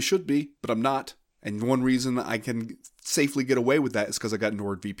 Probably should be, but I'm not. And one reason I can safely get away with that is because I got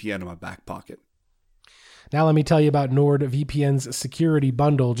NordVPN in my back pocket. Now let me tell you about NordVPN's security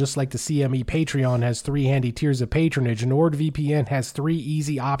bundle. Just like the CME Patreon has 3 handy tiers of patronage, NordVPN has 3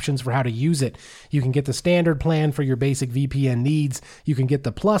 easy options for how to use it. You can get the standard plan for your basic VPN needs. You can get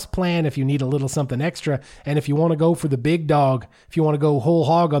the plus plan if you need a little something extra. And if you want to go for the big dog, if you want to go whole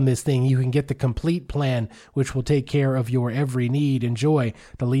hog on this thing, you can get the complete plan, which will take care of your every need. Enjoy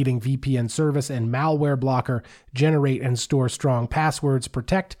the leading VPN service and malware blocker. Generate and store strong passwords.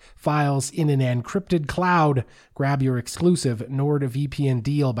 Protect files in an encrypted cloud. Grab your exclusive NordVPN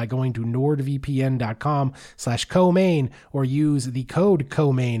deal by going to nordvpn.com/comain or use the code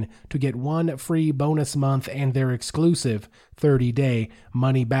COMAIN to get 1 free bonus month and their exclusive 30-day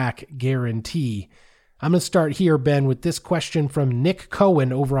money-back guarantee. I'm going to start here, Ben, with this question from Nick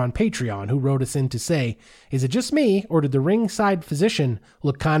Cohen over on Patreon, who wrote us in to say, is it just me, or did the ringside physician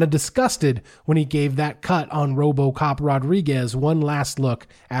look kind of disgusted when he gave that cut on RoboCop Rodriguez one last look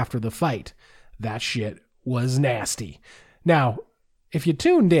after the fight? That shit was nasty. Now, if you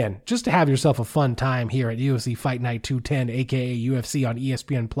tuned in just to have yourself a fun time here at UFC Fight Night 210, aka UFC on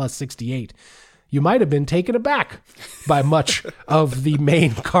ESPN Plus 68, you might have been taken aback by much of the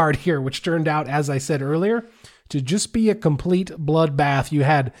main card here, which turned out, as I said earlier, to just be a complete bloodbath. You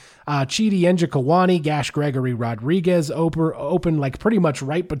had Chidi Njokuani gashed Gregory Rodriguez open like pretty much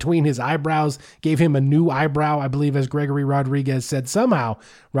right between his eyebrows, gave him a new eyebrow, I believe, as Gregory Rodriguez said. Somehow,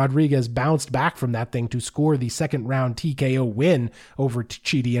 Rodriguez bounced back from that thing to score the second round TKO win over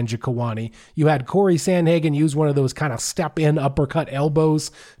Chidi Njokuani. You had Corey Sandhagen use one of those kind of step-in uppercut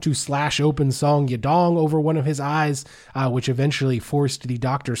elbows to slash open Song Yadong over one of his eyes, which eventually forced the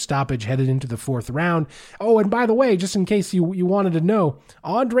doctor's stoppage headed into the fourth round. Oh, and by the way, just in case you wanted to know,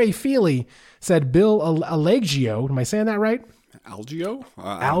 Andre Feely said Bill Algeo, am I saying that right?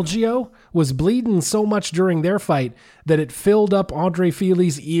 Algeo was bleeding so much during their fight that it filled up Andre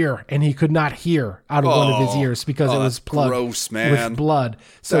Feely's ear and he could not hear out of one of his ears because it was plugged with blood.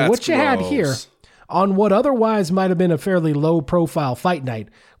 So that's what you had here on what otherwise might have been a fairly low profile fight night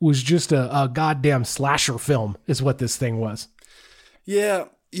was just a goddamn slasher film is what this thing was. Yeah.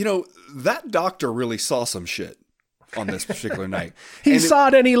 That doctor really saw some shit on this particular night. He saw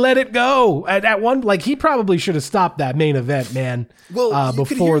it and he let it go. At one, like, he probably should have stopped that main event, man. Well,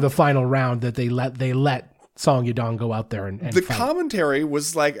 before the final round that they let Song Yadong go out there and the fight. Commentary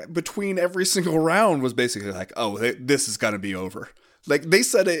was like between every single round was basically like, oh, this is gonna be over. Like, they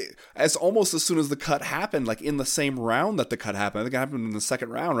said it as almost as soon as the cut happened, like in the same round that the cut happened. I think it happened in the second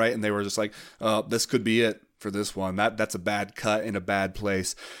round, right? And they were just like, this could be it for this one. That's a bad cut in a bad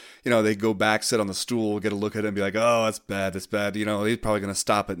place. They go back, sit on the stool, get a look at it and be like, oh, that's bad. He's probably going to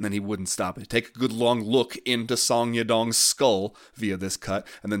stop it. And then he wouldn't stop it. Take a good long look into Song Yadong's skull via this cut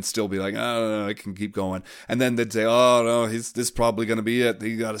and then still be like, oh, no, I can keep going. And then they'd say, oh, no, this is probably going to be it.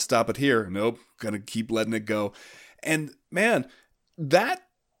 You got to stop it here. Nope, going to keep letting it go. And man,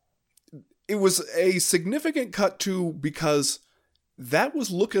 it was a significant cut too, because that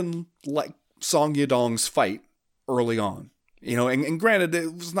was looking like Song Yadong's fight early on. And granted,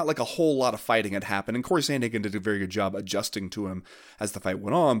 it was not like a whole lot of fighting had happened, and Corey Sandhagen did a very good job adjusting to him as the fight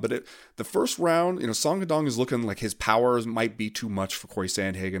went on. But the first round, Song Yadong is looking like his powers might be too much for Corey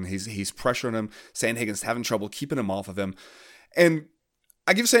Sandhagen. He's pressuring him. Sandhagen's having trouble keeping him off of him. And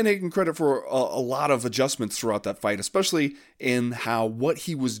I give Sandhagen credit for a lot of adjustments throughout that fight, especially in how what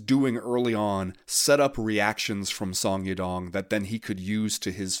he was doing early on set up reactions from Song Yadong that then he could use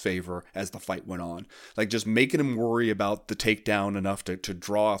to his favor as the fight went on. Like just making him worry about the takedown enough to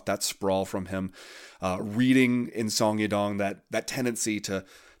draw off that sprawl from him, reading in Song Yadong that tendency to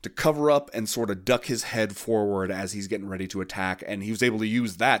cover up and sort of duck his head forward as he's getting ready to attack. And he was able to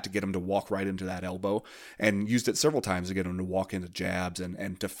use that to get him to walk right into that elbow, and used it several times to get him to walk into jabs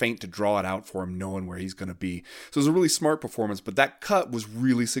and to feint to draw it out for him, knowing where he's going to be. So it was a really smart performance, but that cut was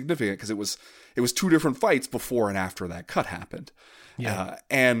really significant because it was two different fights before and after that cut happened. Yeah.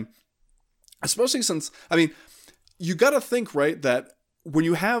 And especially since, you got to think, right, that when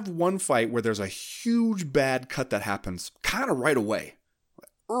you have one fight where there's a huge bad cut that happens kind of right away,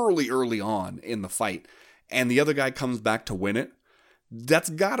 early on in the fight, and the other guy comes back to win it, that's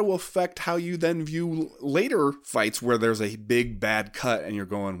got to affect how you then view later fights where there's a big bad cut and you're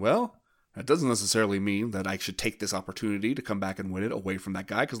going, well, that doesn't necessarily mean that I should take this opportunity to come back and win it away from that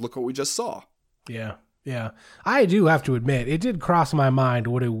guy, because look what we just saw. Yeah. I do have to admit, it did cross my mind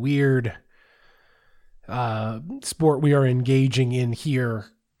what a weird sport we are engaging in here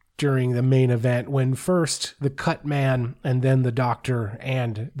during the main event, when first the cut man and then the doctor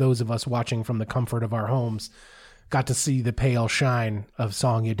and those of us watching from the comfort of our homes got to see the pale shine of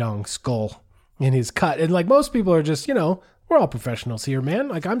Song Yadong's skull in his cut. And like most people are just, we're all professionals here, man.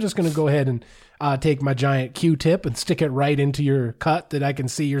 Like, I'm just going to go ahead and take my giant Q-tip and stick it right into your cut that I can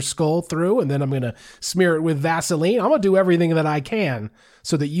see your skull through, and then I'm going to smear it with Vaseline. I'm going to do everything that I can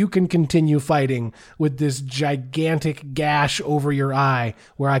so that you can continue fighting with this gigantic gash over your eye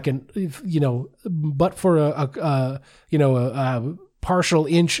where I can, but for a partial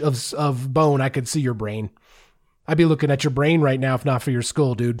inch of bone, I could see your brain. I'd be looking at your brain right now if not for your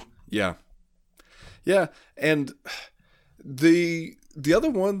skull, dude. Yeah. And the other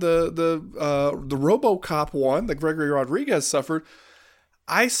one, the RoboCop one that Gregory Rodriguez suffered,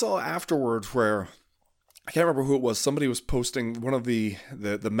 I saw afterwards where, I can't remember who it was, somebody was posting, one of the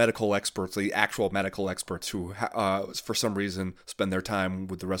medical experts, the actual medical experts who for some reason spend their time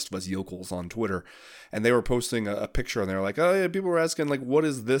with the rest of us yokels on Twitter, and they were posting a picture, and they were like, oh yeah, people were asking, like, what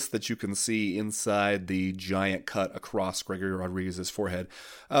is this that you can see inside the giant cut across Gregory Rodriguez's forehead?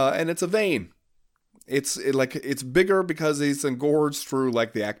 And it's a vein. It's bigger because he's engorged through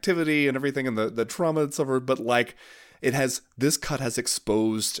like the activity and everything and the trauma it suffered, but like this cut has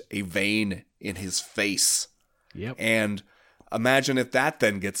exposed a vein in his face. Yep. And imagine if that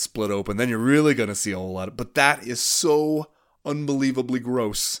then gets split open, then you're really going to see a whole lot. But that is so unbelievably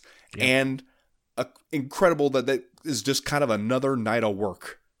gross. Yep. And incredible that is just kind of another night of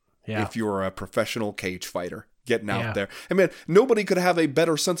work if you're a professional cage fighter getting out there. I mean, nobody could have a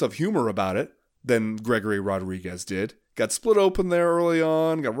better sense of humor about it than Gregory Rodriguez did. Got split open there early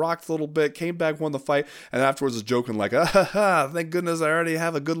on, got rocked a little bit, came back, won the fight, and afterwards was joking like, thank goodness I already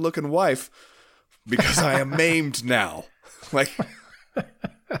have a good-looking wife because I am maimed now. Like,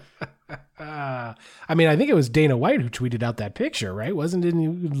 I mean, I think it was Dana White who tweeted out that picture, right?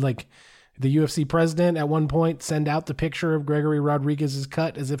 Didn't like the UFC president at one point send out the picture of Gregory Rodriguez's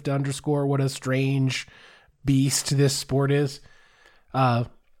cut as if to underscore what a strange beast this sport is?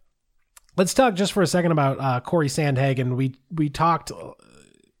 Let's talk just for a second about Corey Sandhagen. We talked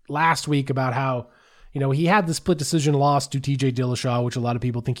last week about how, he had the split decision loss to TJ Dillashaw, which a lot of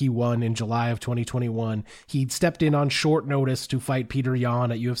people think he won in July of 2021. He'd stepped in on short notice to fight Peter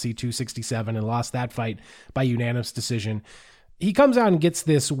Yan at UFC 267 and lost that fight by unanimous decision. He comes out and gets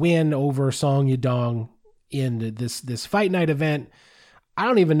this win over Song Yadong in this fight night event. I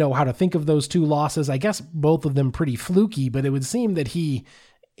don't even know how to think of those two losses. I guess both of them pretty fluky, but it would seem that he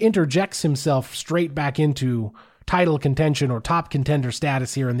interjects himself straight back into title contention or top contender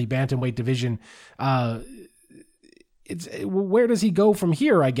status here in the bantamweight division. Where does he go from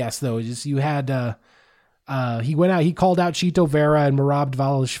here? I guess though, you had he went out, he called out Chito Vera and Merab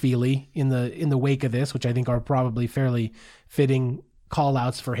Dvalishvili in the wake of this, which I think are probably fairly fitting call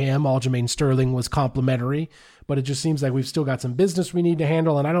outs for him. Aljamain Sterling was complimentary, but it just seems like we've still got some business we need to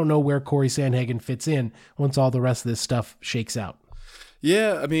handle, and I don't know where Corey Sandhagen fits in once all the rest of this stuff shakes out.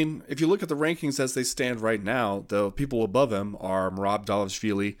 Yeah, I mean, if you look at the rankings as they stand right now, the people above him are Merab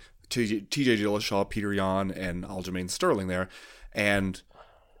Dvalishvili, TJ Dillashaw, Peter Yan, and Aljamain Sterling there. And,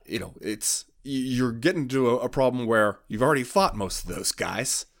 you're getting to a problem where you've already fought most of those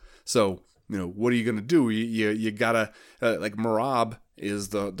guys. So, what are you going to do? You got to, like Merab is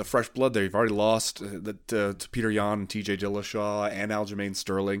the fresh blood there. You've already lost to Peter Yan and TJ Dillashaw and Aljamain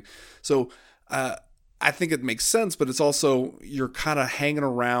Sterling. So, I think it makes sense, but it's also, you're kind of hanging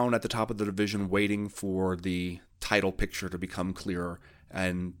around at the top of the division waiting for the title picture to become clearer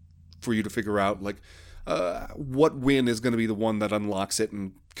and for you to figure out what win is going to be the one that unlocks it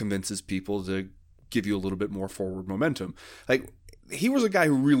and convinces people to give you a little bit more forward momentum. Like, he was a guy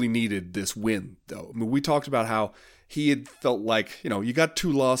who really needed this win, though. I mean, we talked about how he had felt like, you got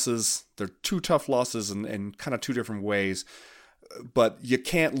two losses. They're two tough losses in kind of two different ways, but you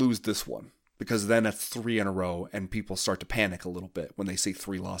can't lose this one. Because then it's 3 in a row and people start to panic a little bit when they see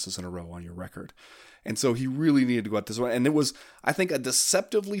 3 losses in a row on your record. And so he really needed to go at this one. And it was, I think, a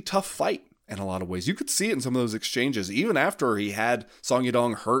deceptively tough fight in a lot of ways. You could see it in some of those exchanges. Even after he had Song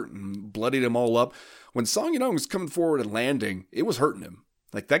Yadong hurt and bloodied him all up, when Song Yadong was coming forward and landing, it was hurting him.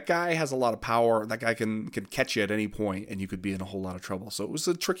 Like, that guy has a lot of power. That guy can catch you at any point, and you could be in a whole lot of trouble. So it was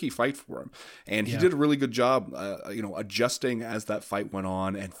a tricky fight for him. And he did a really good job, adjusting as that fight went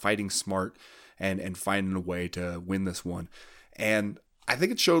on and fighting smart and finding a way to win this one. And I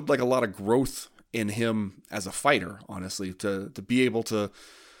think it showed a lot of growth in him as a fighter, honestly, to be able to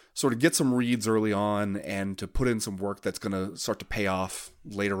sort of get some reads early on and to put in some work that's going to start to pay off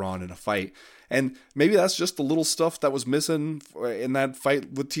later on in a fight. And maybe that's just the little stuff that was missing in that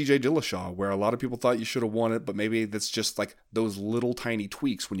fight with TJ Dillashaw, where a lot of people thought you should have won it, but maybe that's just those little tiny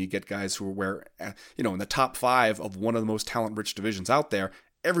tweaks when you get guys who are in the top 5 of one of the most talent-rich divisions out there.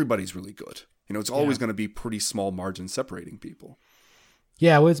 Everybody's really good. It's always going to be pretty small margins separating people.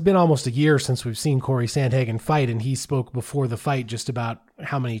 Yeah, well, it's been almost a year since we've seen Corey Sandhagen fight, and he spoke before the fight just about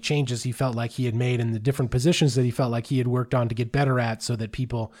how many changes he felt like he had made and the different positions that he felt like he had worked on to get better at so that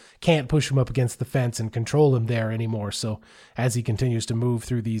people can't push him up against the fence and control him there anymore. So as he continues to move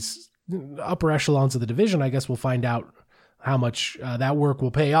through these upper echelons of the division, I guess we'll find out how much that work will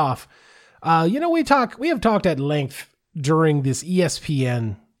pay off. We have talked at length during this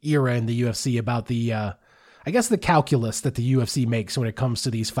ESPN era in the UFC about the calculus that the UFC makes when it comes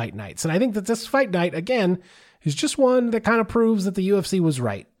to these fight nights. And I think that this fight night, again, is just one that kind of proves that the UFC was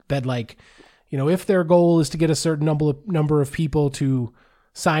right. That if their goal is to get a certain number of people to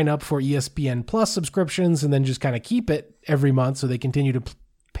sign up for ESPN Plus subscriptions and then just kind of keep it every month so they continue to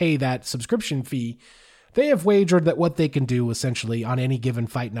pay that subscription fee, they have wagered that what they can do essentially on any given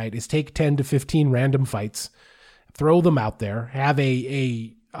fight night is take 10 to 15 random fights, throw them out there, have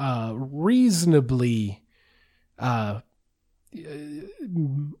a reasonably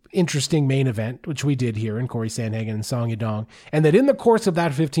interesting main event, which we did here in Corey Sandhagen and Song Yadong, and that in the course of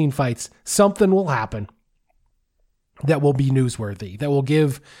that 15 fights, something will happen that will be newsworthy, that will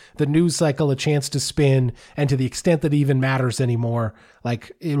give the news cycle a chance to spin, and to the extent that it even matters anymore,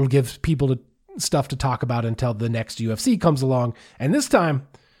 it'll give people stuff to talk about until the next UFC comes along. And this time,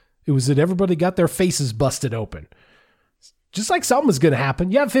 it was that everybody got their faces busted open. just like something is going to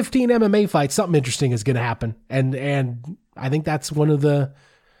happen. You have 15 MMA fights, something interesting is going to happen. And I think that's one of the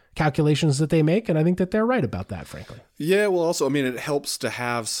calculations that they make, and I think that they're right about that, frankly. Yeah, well, also, I mean, it helps to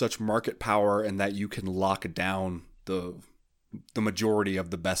have such market power and that you can lock down the majority of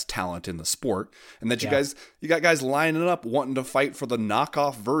the best talent in the sport, and that you got guys lining up wanting to fight for the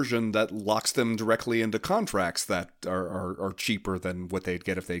knockoff version that locks them directly into contracts that are cheaper than what they'd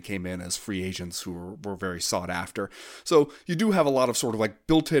get if they came in as free agents who were very sought after. So you do have a lot of sort of like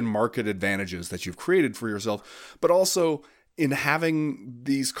built-in market advantages that you've created for yourself, but also in having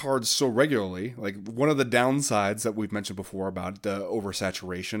these cards so regularly, like one of the downsides that we've mentioned before about the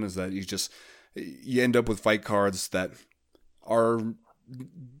oversaturation is that you end up with fight cards that are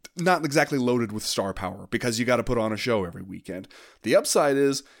not exactly loaded with star power because you got to put on a show every weekend. The upside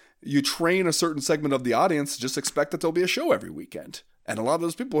is you train a certain segment of the audience to just expect that there'll be a show every weekend. And a lot of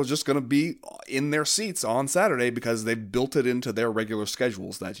those people are just going to be in their seats on Saturday because they've built it into their regular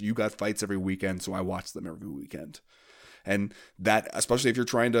schedules that you got fights every weekend, so I watch them every weekend. And that, especially if you're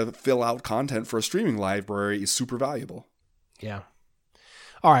trying to fill out content for a streaming library, is super valuable. Yeah.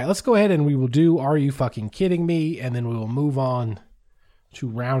 All right, let's go ahead and we will do Are You Fucking Kidding Me? And then we will move on to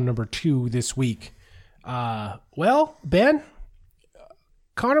round number 2 this week. Well, Ben,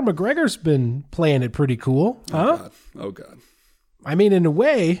 Conor McGregor's been playing it pretty cool, huh? Oh, God. I mean, in a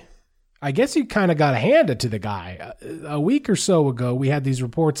way, I guess you kind of got to hand it to the guy. A week or so ago, we had these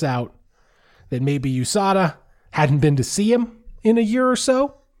reports out that maybe USADA hadn't been to see him in a year or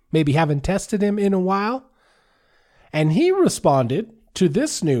so, maybe haven't tested him in a while. And he responded to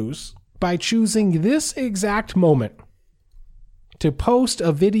this news by choosing this exact moment to post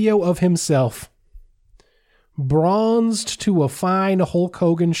a video of himself bronzed to a fine Hulk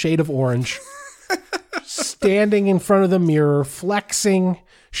Hogan shade of orange, standing in front of the mirror, flexing,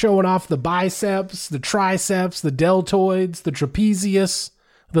 showing off the biceps, the triceps, the deltoids, the trapezius,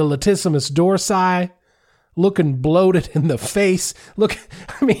 the latissimus dorsi, looking bloated in the face.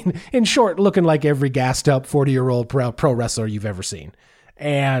 In short, looking like every gassed up 40-year-old pro wrestler you've ever seen.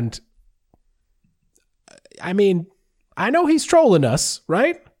 And I mean, I know he's trolling us,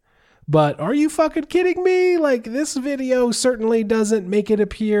 right? But are you fucking kidding me? Like, this video certainly doesn't make it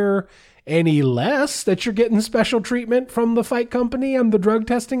appear any less that you're getting special treatment from the fight company and the drug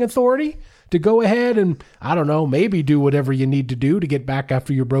testing authority to go ahead and, I don't know, maybe do whatever you need to do to get back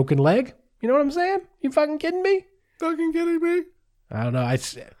after your broken leg. You know what I'm saying? You fucking kidding me? Fucking kidding me? I don't know.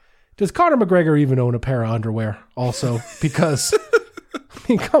 Does Conor McGregor even own a pair of underwear also? Because, I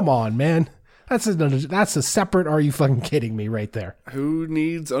mean, come on, man. That's a separate Are You Fucking Kidding Me right there. Who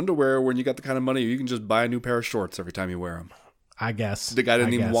needs underwear when you got the kind of money you can just buy a new pair of shorts every time you wear them? I guess. The guy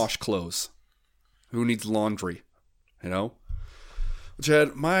didn't even wash clothes. Who needs laundry? You know?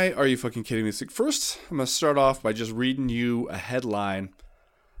 Chad, my Are You Fucking Kidding Me? First, I'm going to start off by just reading you a headline.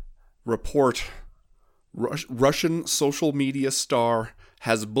 Report: Russian social media star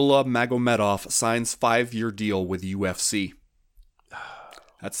Hasbullah Magomedov signs 5-year deal with UFC.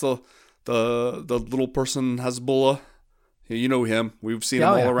 That's the little person Hasbullah. You know him. We've seen him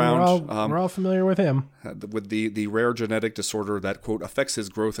all around. We're all familiar with him. With the rare genetic disorder that, quote, affects his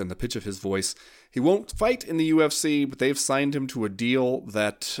growth and the pitch of his voice. He won't fight in the UFC, but they've signed him to a deal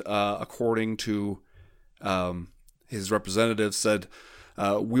that, according to his representative, said,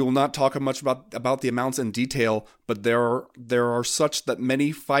 we will not talk much about the amounts in detail, but there are such that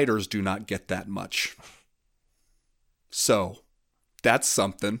many fighters do not get that much. So, that's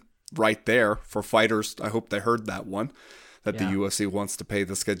something right there for fighters. I hope they heard that one. That the UFC wants to pay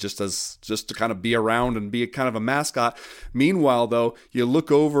this guy just to kind of be around and be a kind of a mascot. Meanwhile, though, you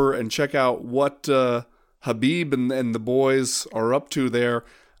look over and check out what Habib and the boys are up to there.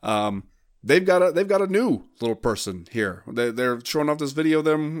 They've got a new little person here. They're showing off this video of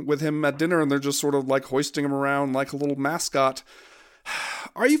them with him at dinner, and they're just sort of like hoisting him around like a little mascot.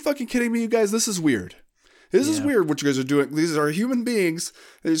 Are you fucking kidding me, you guys? This is weird. This is weird what you guys are doing. These are human beings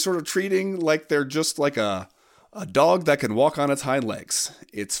that you're sort of treating like they're just like a dog that can walk on its hind legs.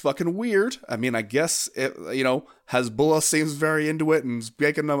 It's fucking weird. I mean, I guess, Hasbullah seems very into it and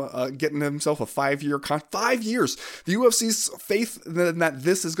getting himself a 5-year 5 years. The UFC's faith that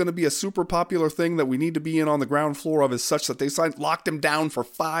this is going to be a super popular thing that we need to be in on the ground floor of is such that they locked him down for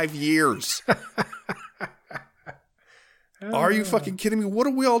 5 years. Are you fucking kidding me? What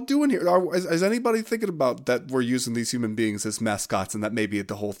are we all doing here? Is anybody thinking about that we're using these human beings as mascots and that maybe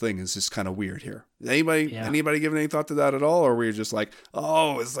the whole thing is just kind of weird here? Anybody giving any thought to that at all? Or are we just like,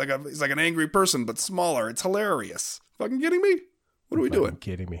 oh, it's like an angry person, but smaller. It's hilarious. Fucking kidding me? What are we doing?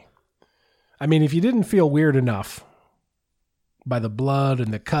 Kidding me? I mean, if you didn't feel weird enough by the blood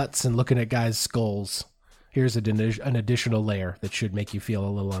and the cuts and looking at guys' skulls, here's an additional layer that should make you feel a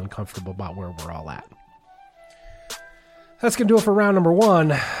little uncomfortable about where we're all at. That's going to do it for round number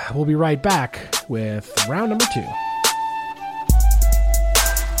 1. We'll be right back with round number 2.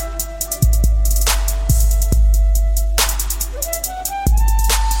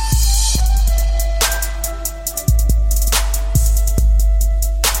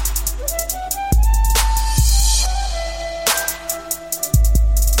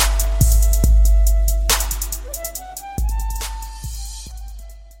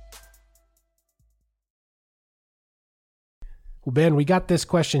 Well, Ben, we got this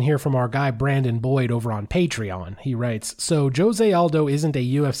question here from our guy Brandon Boyd over on Patreon. He writes, so Jose Aldo isn't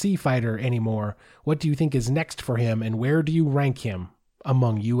a UFC fighter anymore. What do you think is next for him, and where do you rank him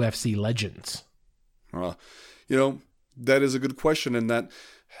among UFC legends? That is a good question, and that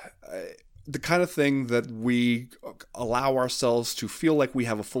the kind of thing that we allow ourselves to feel like we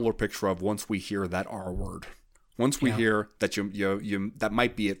have a fuller picture of once we hear that R word. Once we hear that you that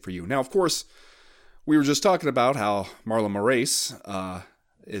might be it for you. Now, of course, we were just talking about how Marlon Moraes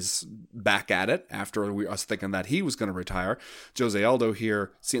is back at it after us thinking that he was going to retire. Jose Aldo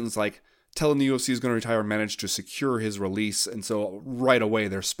here seems like telling the UFC is going to retire managed to secure his release. And so right away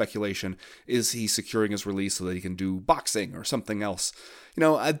there's speculation. Is he securing his release so that he can do boxing or something else?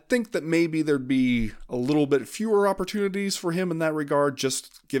 I think that maybe there'd be a little bit fewer opportunities for him in that regard,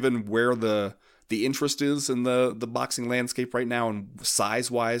 just given where the interest is in the boxing landscape right now and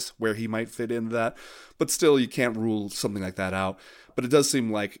size-wise where he might fit into that. But still, you can't rule something like that out. But it does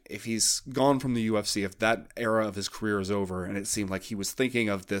seem like if he's gone from the UFC, if that era of his career is over, and it seemed like he was thinking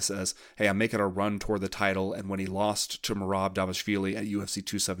of this as, hey, I'm making a run toward the title, and when he lost to Merab Dvalishvili at UFC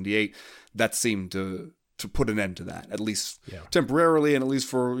 278, that seemed to put an end to that, at least temporarily, and at least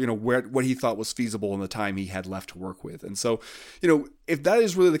for, what he thought was feasible in the time he had left to work with. And so, if that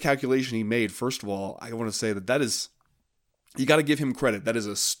is really the calculation he made, first of all, I want to say that is, you got to give him credit. That is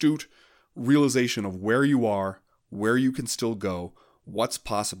astute realization of where you are, where you can still go, what's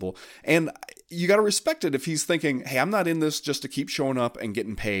possible. And you got to respect it if he's thinking, hey, I'm not in this just to keep showing up and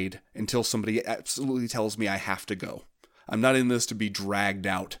getting paid until somebody absolutely tells me I have to go. I'm not in this to be dragged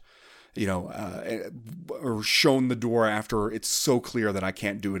out, or shown the door after it's so clear that I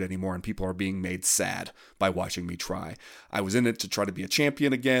can't do it anymore and people are being made sad by watching me try. I was in it to try to be a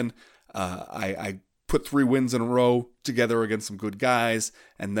champion again. I put 3 wins in a row together against some good guys,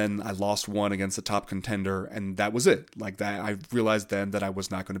 and then I lost one against a top contender, and that was it. Like that, I realized then that I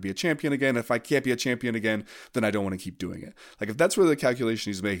was not going to be a champion again. If I can't be a champion again, then I don't want to keep doing it. Like if that's really the calculation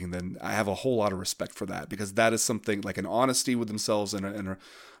he's making, then I have a whole lot of respect for that, because that is something like an honesty with themselves and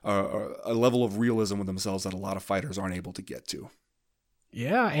a level of realism with themselves that a lot of fighters aren't able to get to.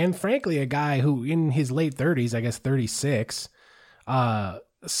 Yeah, and frankly, a guy who in his late 30s, I guess 36,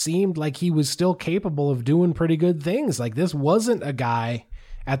 seemed like he was still capable of doing pretty good things. Like this wasn't a guy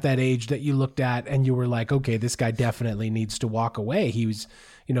at that age that you looked at and you were like, okay, this guy definitely needs to walk away. He was,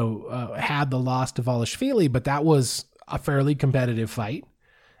 had the loss to Dvalishvili, but that was a fairly competitive fight,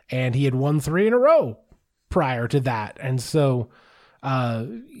 and he had won 3 in a row prior to that. And so,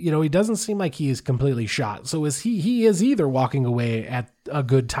 he doesn't seem like he is completely shot. So he is either walking away at a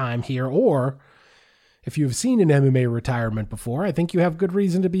good time here, or if you've seen an MMA retirement before, I think you have good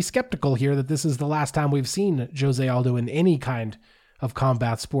reason to be skeptical here that this is the last time we've seen Jose Aldo in any kind of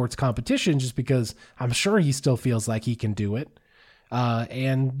combat sports competition, just because I'm sure he still feels like he can do it.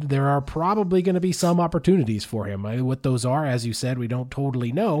 And there are probably going to be some opportunities for him. What those are, as you said, we don't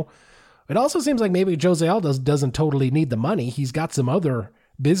totally know. It also seems like maybe Jose Aldo doesn't totally need the money. He's got some other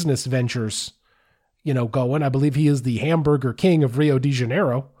business ventures, going. I believe he is the hamburger king of Rio de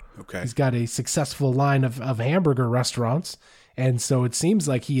Janeiro. Okay. He's got a successful line of hamburger restaurants. And so it seems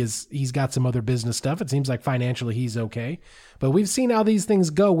like he's got some other business stuff. It seems like financially he's okay. But we've seen how these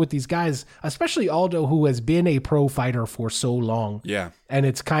things go with these guys, especially Aldo, who has been a pro fighter for so long. Yeah. And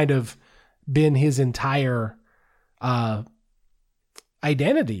it's kind of been his entire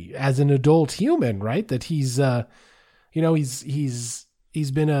identity as an adult human, right? That he's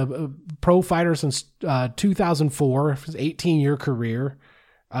been a pro fighter since 2004, his 18-year career.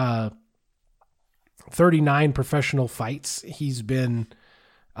 39 professional fights. He's been,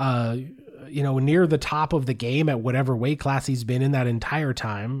 near the top of the game at whatever weight class he's been in that entire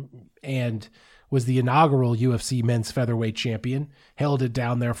time, and was the inaugural UFC men's featherweight champion, held it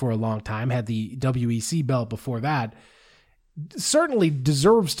down there for a long time, had the WEC belt before that. certainly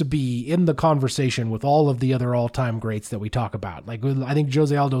deserves to be in the conversation with all of the other all-time greats that we talk about. Like, I think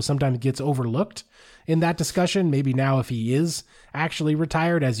Jose Aldo sometimes gets overlooked in that discussion. Maybe now, if he is actually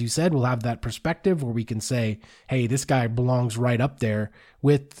retired, as you said, we'll have that perspective where we can say, hey, this guy belongs right up there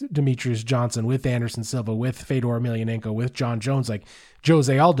with Demetrius Johnson, with Anderson Silva, with Fedor Emelianenko, with John Jones. Like,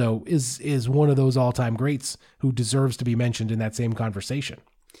 Jose Aldo is one of those all-time greats who deserves to be mentioned in that same conversation.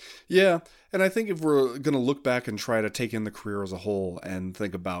 Yeah, and I think if we're going to look back and try to take in the career as a whole and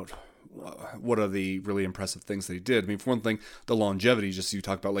think about what are the really impressive things that he did. I mean, for one thing, the longevity, just you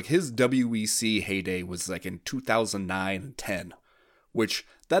talked about, like his WEC heyday was like in 2009 and 10, which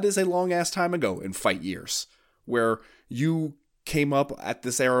that is a long ass time ago in fight years, where you came up at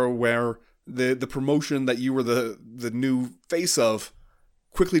this era where the promotion that you were the new face of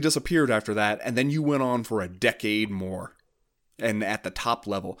quickly disappeared after that, and then you went on for a decade more. And at the top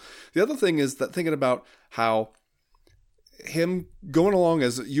level. The other thing is that thinking about how him going along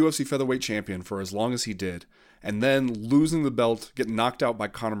as UFC featherweight champion for as long as he did, and then losing the belt, getting knocked out by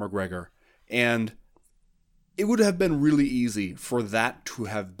Conor McGregor, and it would have been really easy for that to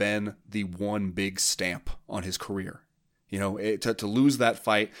have been the one big stamp on his career. You know, to lose that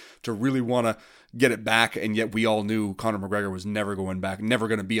fight, to really want to get it back, and yet we all knew Conor McGregor was never going back, never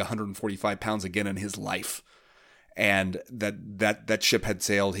going to be 145 pounds again in his life. And that ship had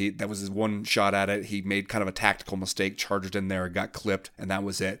sailed. That was his one shot at it. He made kind of a tactical mistake, charged in there, got clipped, and that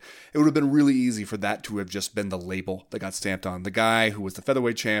was it. It would have been really easy for that to have just been the label that got stamped on the guy who was the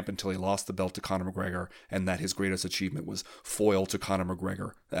featherweight champ until he lost the belt to Conor McGregor, and that his greatest achievement was foil to Conor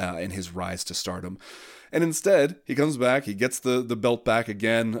McGregor in his rise to stardom. And instead, he comes back, he gets the belt back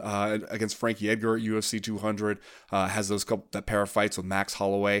again against Frankie Edgar at UFC 200, has that pair of fights with Max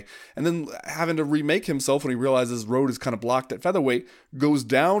Holloway, and then having to remake himself when he realizes his road is kind of blocked at featherweight, goes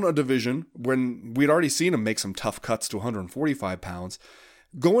down a division when we'd already seen him make some tough cuts to 145 pounds,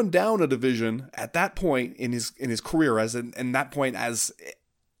 going down a division at that point in his career, and that point as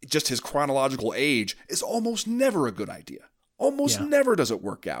just his chronological age, is almost never a good idea. Almost never does it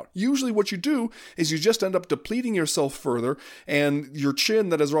work out. Usually what you do is you just end up depleting yourself further, and your chin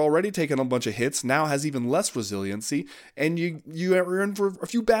that has already taken a bunch of hits now has even less resiliency, and you are in for a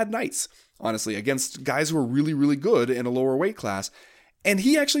few bad nights, honestly, against guys who are really, really good in a lower weight class. And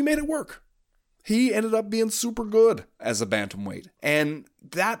he actually made it work. He ended up being super good as a bantamweight. And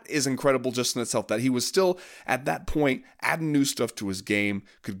that is incredible just in itself, that he was still, at that point, adding new stuff to his game,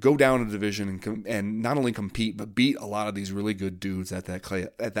 could go down a division and not only compete, but beat a lot of these really good dudes at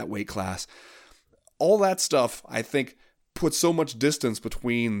that weight class. All that stuff, I think, put so much distance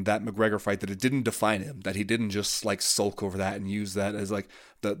between that McGregor fight that it didn't define him, that he didn't just like sulk over that and use that as like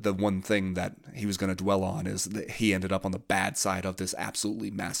the one thing that he was going to dwell on, is that he ended up on the bad side of this absolutely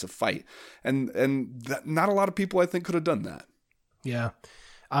massive fight. And that, not a lot of people, I think, could have done that. Yeah.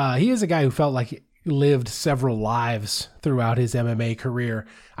 He is a guy who felt like he lived several lives throughout his MMA career.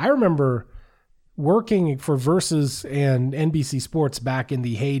 I remember working for Versus and NBC Sports back in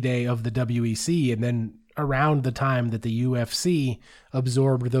the heyday of the WEC, and then around the time that the UFC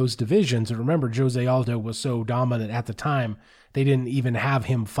absorbed those divisions. And remember, Jose Aldo was so dominant at the time, they didn't even have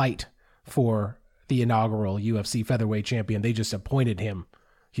him fight for the inaugural UFC featherweight champion. They just appointed him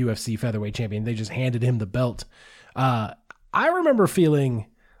UFC featherweight champion. They just handed him the belt. I remember feeling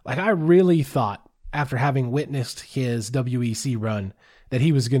like I really thought, after having witnessed his WEC run, that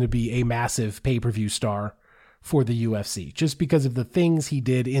he was going to be a massive pay-per-view star for the UFC, just because of the things he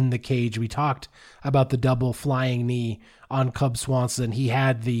did in the cage. We talked about the double flying knee on Cub Swanson. He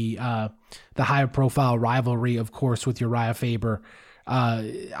had the high profile rivalry, of course, with Uriah Faber.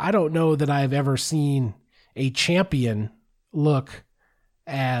 I don't know that I've ever seen a champion look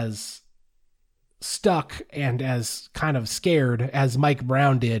as stuck and as kind of scared as Mike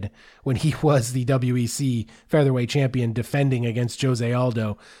Brown did when he was the WEC featherweight champion defending against Jose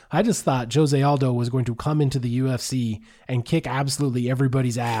Aldo. I just thought Jose Aldo was going to come into the UFC and kick absolutely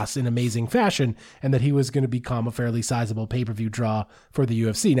everybody's ass in amazing fashion, and that he was going to become a fairly sizable pay-per-view draw for the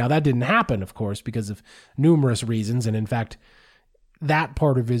UFC. Now, that didn't happen, of course, because of numerous reasons, and in fact, that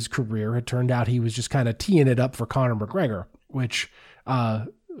part of his career, it turned out he was just kind of teeing it up for Conor McGregor, which,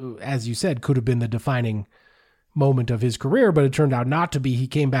 as you said, could have been the defining moment of his career, but it turned out not to be. He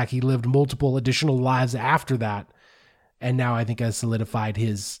came back, he lived multiple additional lives after that, and now I think has solidified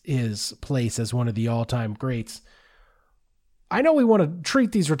his place as one of the all-time greats. I know we want to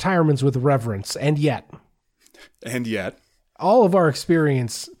treat these retirements with reverence, and yet, all of our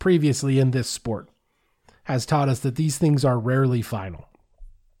experience previously in this sport has taught us that these things are rarely final.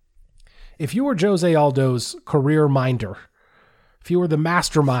 If you were Jose Aldo's career minder, if you were the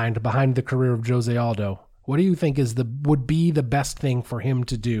mastermind behind the career of Jose Aldo, What do you think would be the best thing for him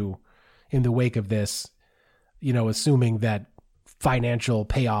to do in the wake of this, assuming that financial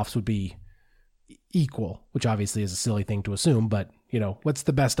payoffs would be equal, which obviously is a silly thing to assume, but what's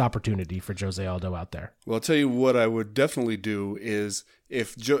the best opportunity for Jose Aldo out there? Well, I'll tell you what I would definitely do is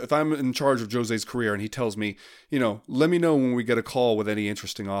if I'm in charge of Jose's career and he tells me, let me know when we get a call with any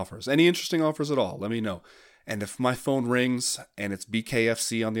interesting offers at all, let me know. And if my phone rings and it's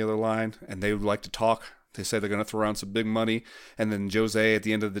BKFC on the other line and they would like to talk, they say they're going to throw around some big money, and then Jose at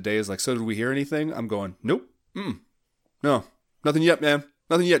the end of the day is like, so did we hear anything? I'm going, nope. No, nothing yet, man.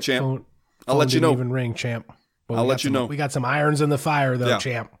 Nothing yet, champ. I'll let you know. Even ring, champ. But I'll let you know. We got some irons in the fire, though,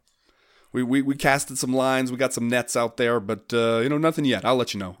 champ. We casted some lines. We got some nets out there, but nothing yet. I'll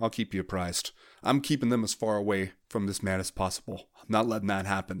let you know. I'll keep you apprised. I'm keeping them as far away from this man as possible. I'm not letting that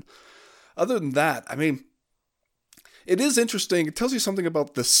happen. Other than that, I mean, it is interesting. It tells you something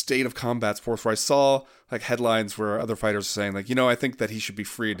about the state of combat sports, where I saw like headlines where other fighters are saying like, I think that he should be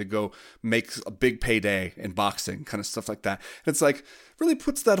free to go make a big payday in boxing, kind of stuff like that. And it's like, really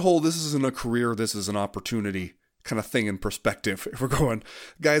puts that whole, this isn't a career, this is an opportunity kind of thing in perspective. If we're going,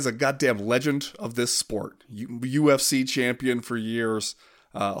 guy's a goddamn legend of this sport, UFC champion for years,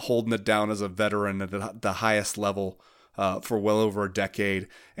 holding it down as a veteran at the highest level for well over a decade,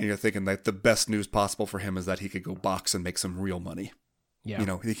 and you're thinking that the best news possible for him is that he could go box and make some real money. Yeah.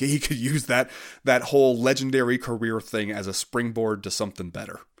 He could use that whole legendary career thing as a springboard to something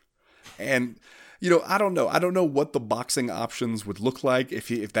better. And I don't know. I don't know what the boxing options would look like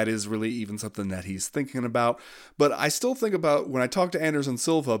if that is really even something that he's thinking about. But I still think about when I talked to Anderson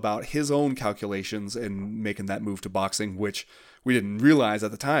Silva about his own calculations in making that move to boxing, which we didn't realize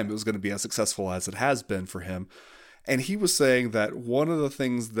at the time it was going to be as successful as it has been for him. And he was saying that one of the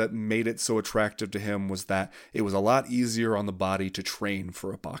things that made it so attractive to him was that it was a lot easier on the body to train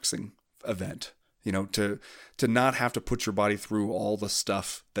for a boxing event. To not have to put your body through all the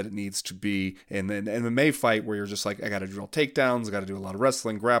stuff that it needs to be in an MMA fight where you're just like, I got to do all takedowns, I got to do a lot of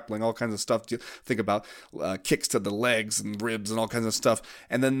wrestling, grappling, all kinds of stuff. Think about kicks to the legs and ribs and all kinds of stuff.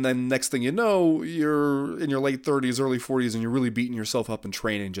 And then next thing you know, you're in your late 30s, early 40s, and you're really beating yourself up in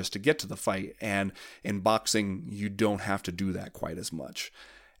training just to get to the fight. And in boxing, you don't have to do that quite as much.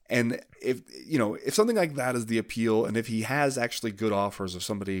 And if something like that is the appeal, and if he has actually good offers of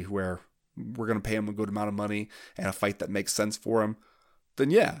somebody where we're going to pay him a good amount of money and a fight that makes sense for him,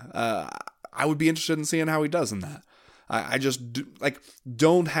 then I would be interested in seeing how he does in that. I just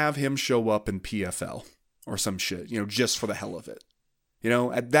don't have him show up in PFL or some shit, just for the hell of it.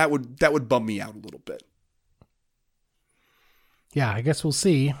 That would bum me out a little bit. Yeah, I guess we'll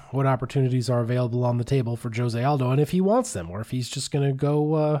see what opportunities are available on the table for Jose Aldo, and if he wants them, or if he's just going to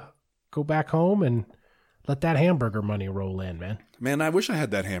go back home and let that hamburger money roll in, man. Man, I wish I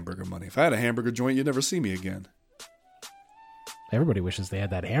had that hamburger money. If I had a hamburger joint, you'd never see me again. Everybody wishes they had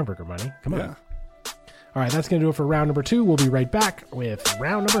that hamburger money. Come on. All right, that's going to do it for round number 2. We'll be right back with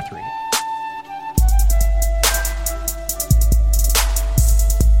round number 3.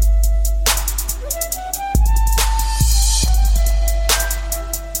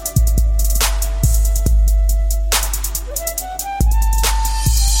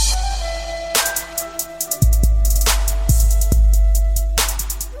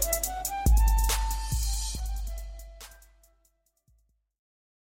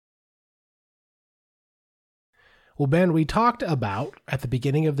 Well, Ben, we talked about at the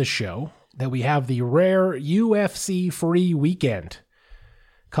beginning of the show that we have the rare UFC free weekend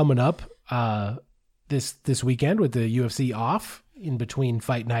coming up this weekend with the UFC off in between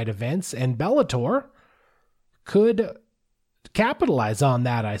fight night events, and Bellator could capitalize on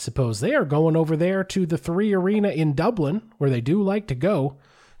that, I suppose. They are going over there to the 3 Arena in Dublin, where they do like to go,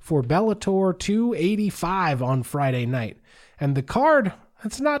 for Bellator 285 on Friday night. And the card,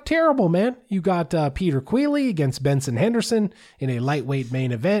 it's not terrible, man. You got Peter Queally against Benson Henderson in a lightweight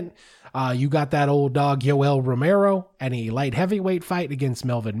main event. You got that old dog Yoel Romero and a light heavyweight fight against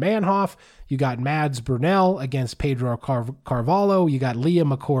Melvin Manhoff. You got Mads Burnell against Pedro Carvalho. You got Leah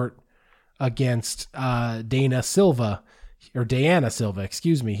McCourt against Diana Silva,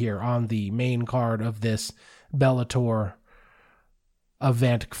 here on the main card of this Bellator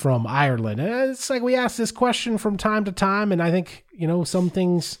event from Ireland. And it's like we ask this question from time to time, and I think, some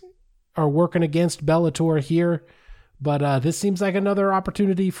things are working against Bellator here, but this seems like another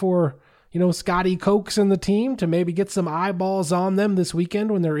opportunity for, Scotty Cokes and the team to maybe get some eyeballs on them this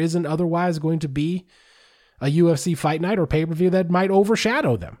weekend when there isn't otherwise going to be a UFC fight night or pay-per-view that might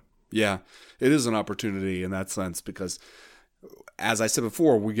overshadow them. Yeah, it is an opportunity in that sense because, as I said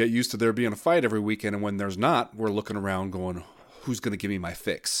before, we get used to there being a fight every weekend, and when there's not, we're looking around going, who's going to give me my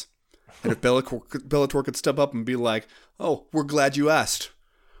fix? And if Bellator could step up and be like, oh, we're glad you asked.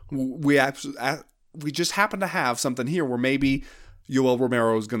 We just happen to have something here where maybe Yoel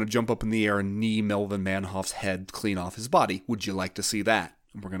Romero is going to jump up in the air and knee Melvin Manhoef's head clean off his body. Would you like to see that?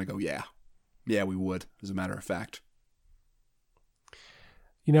 And we're going to go, yeah. Yeah, we would, as a matter of fact.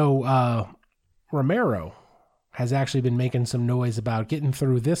 Romero has actually been making some noise about getting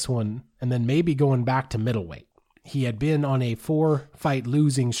through this one and then maybe going back to middleweight. He had been on a 4-fight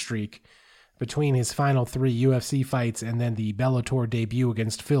losing streak between his final 3 UFC fights and then the Bellator debut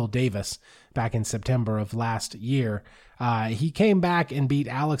against Phil Davis back in September of last year. He came back and beat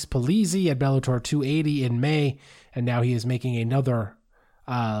Alex Polizzi at Bellator 280 in May, and now he is making another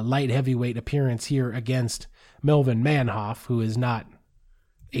light heavyweight appearance here against Melvin Manhoef, who is not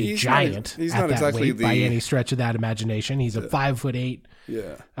a giant at that weight by any stretch of that imagination. He's a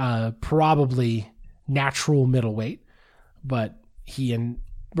 5'8", probably natural middleweight, but he and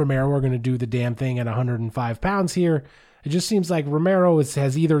Romero are going to do the damn thing at 105 pounds here. It just seems like Romero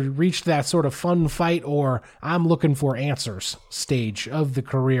has either reached that sort of fun fight or I'm looking for answers stage of the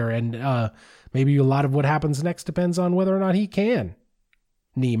career. And maybe a lot of what happens next depends on whether or not he can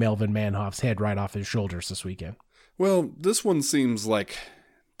knee Melvin Manhoef's head right off his shoulders this weekend. Well, this one seems like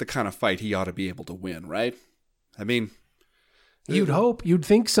the kind of fight he ought to be able to win, right? I mean, you'd hope, you'd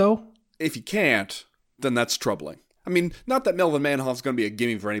think so. If he can't, then that's troubling. I mean, not that Melvin Manhoef's going to be a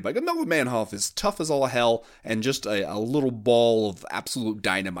gimme for anybody, but Melvin Manhoef is tough as all hell and just a little ball of absolute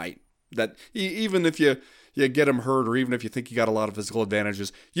dynamite that even if you get him hurt or even if you think you got a lot of physical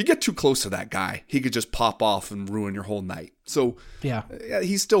advantages, you get too close to that guy, he could just pop off and ruin your whole night. So yeah,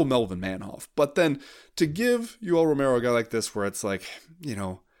 he's still Melvin Manhoef. But then to give Yoel Romero a guy like this where it's like,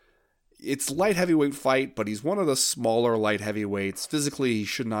 it's light heavyweight fight, but he's one of the smaller light heavyweights. Physically, he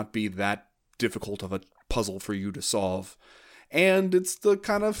should not be that difficult of a puzzle for you to solve. And it's the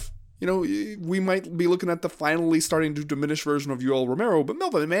kind of, we might be looking at the finally starting to diminish version of Yoel Romero, but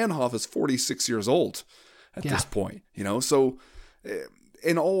Melvin Manhoef is 46 years old at this point, So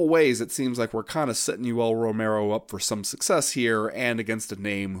in all ways, it seems like we're kind of setting Yoel Romero up for some success here and against a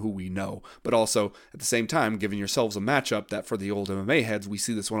name who we know, but also at the same time, giving yourselves a matchup that for the old MMA heads, we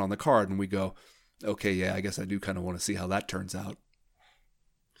see this one on the card and we go, okay, yeah, I guess I do kind of want to see how that turns out.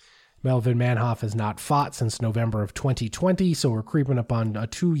 Melvin Manhoef has not fought since November of 2020, so we're creeping up on a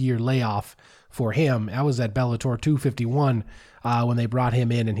 2-year layoff for him. That was at Bellator 251 when they brought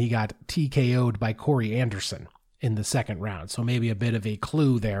him in and he got TKO'd by Corey Anderson in the second round. So maybe a bit of a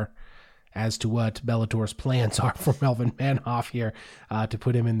clue there as to what Bellator's plans are for Melvin Manhoef here to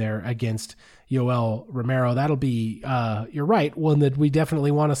put him in there against Yoel Romero. That'll be, you're right, one that we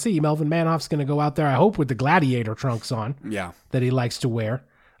definitely want to see. Melvin Manhoef's going to go out there, I hope, with the gladiator trunks on that he likes to wear.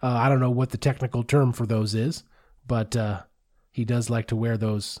 I don't know what the technical term for those is, but he does like to wear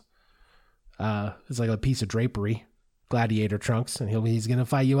those. It's like a piece of drapery, gladiator trunks, and he's going to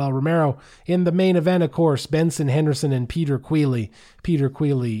fight Yoel Romero. In the main event, of course, Benson Henderson and Peter Queally. Peter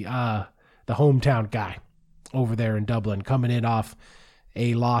Queally, the hometown guy over there in Dublin, coming in off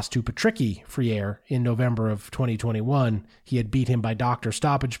a loss to Patricky Freire in November of 2021. He had beat him by doctor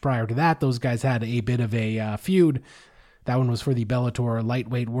stoppage prior to that. Those guys had a bit of a feud. That one was for the Bellator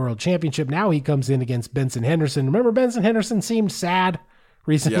Lightweight World Championship. Now he comes in against Benson Henderson. Remember, Benson Henderson seemed sad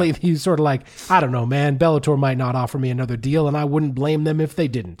recently. Yeah. He was sort of like, I don't know, man, Bellator might not offer me another deal, and I wouldn't blame them if they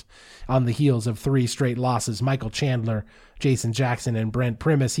didn't. On the heels of 3 straight losses, Michael Chandler, Jason Jackson, and Brent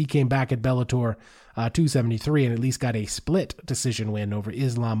Primus, he came back at Bellator 273 and at least got a split decision win over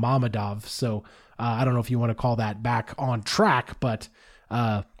Islam Mammadov. So I don't know if you want to call that back on track, but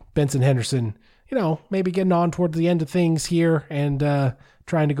Benson Henderson, maybe getting on towards the end of things here and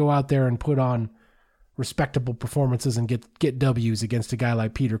trying to go out there and put on respectable performances and get W's against a guy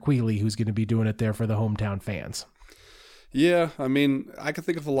like Peter Queally, who's going to be doing it there for the hometown fans. Yeah, I mean, I could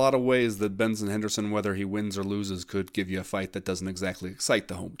think of a lot of ways that Benson Henderson, whether he wins or loses, could give you a fight that doesn't exactly excite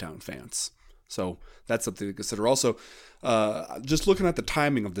the hometown fans. So that's something to consider. Also, just looking at the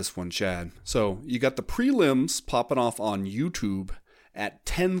timing of this one, Chad. So you got the prelims popping off on YouTube at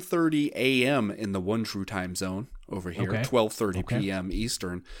 10:30 a.m. in the One True time zone over here, 12:30 p.m.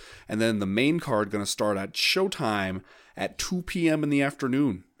 Eastern. And then the main card going to start at showtime at 2 p.m. in the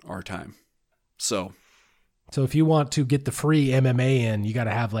afternoon, our time. So if you want to get the free MMA in, you got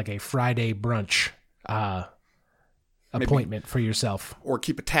to have like a Friday brunch appointment for yourself. Or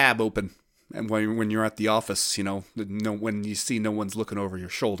keep a tab open. And when you're at the office, when you see no one's looking over your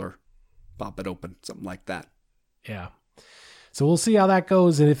shoulder, pop it open, something like that. Yeah. So we'll see how that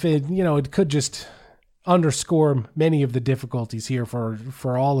goes, and if it could just underscore many of the difficulties here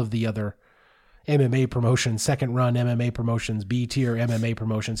for all of the other MMA promotions, second run MMA promotions, B-tier MMA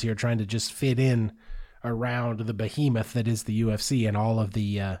promotions here, trying to just fit in around the behemoth that is the UFC and all of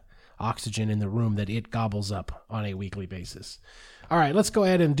the oxygen in the room that it gobbles up on a weekly basis. All right, let's go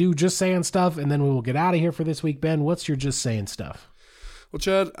ahead and do Just Saying stuff, and then we will get out of here for this week. Ben, what's your Just Saying stuff? Well,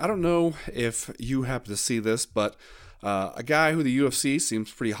 Chad, I don't know if you happen to see this, but a guy who the UFC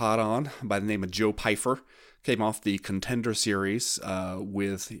seems pretty hot on by the name of Joe Pyfer came off the Contender Series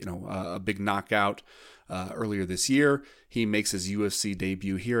with a big knockout earlier this year. He makes his UFC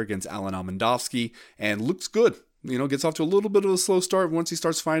debut here against Alan Amandovsky and looks good. Gets off to a little bit of a slow start. Once he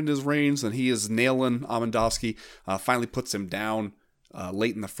starts finding his range, and he is nailing Amandovsky. Finally puts him down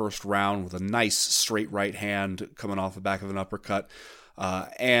late in the first round with a nice straight right hand coming off the back of an uppercut.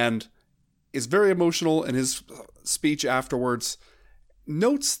 And is very emotional in his speech afterwards.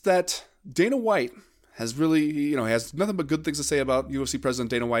 Notes that Dana White has really, has nothing but good things to say about UFC President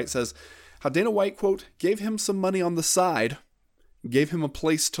Dana White. Says how Dana White, quote, gave him some money on the side, gave him a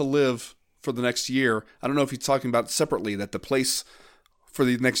place to live for the next year. I don't know if he's talking about separately that the place for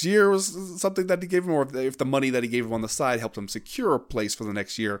the next year was something that he gave him, or if the money that he gave him on the side helped him secure a place for the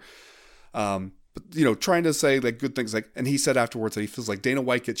next year. But, trying to say like good things, and he said afterwards that he feels like Dana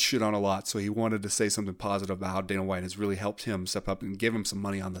White gets shit on a lot. So he wanted to say something positive about how Dana White has really helped him step up and give him some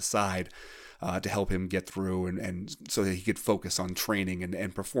money on the side to help him get through and so that he could focus on training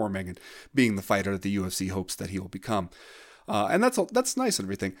and performing and being the fighter that the UFC hopes that he will become. And that's nice and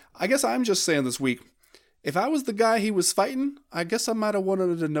everything. I guess I'm just saying this week, if I was the guy he was fighting, I guess I might have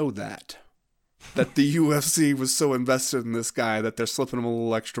wanted to know that the UFC was so invested in this guy that they're slipping him a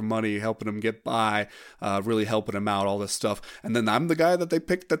little extra money, helping him get by, really helping him out, all this stuff. And then I'm the guy that they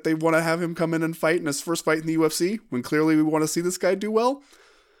picked that they want to have him come in and fight in his first fight in the UFC when clearly we want to see this guy do well.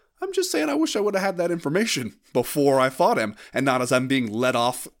 I'm just saying I wish I would have had that information before I fought him and not as I'm being let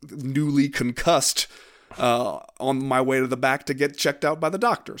off newly concussed on my way to the back to get checked out by the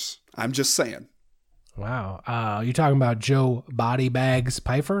doctors. I'm just saying. Wow. You talking about Joe Body Bags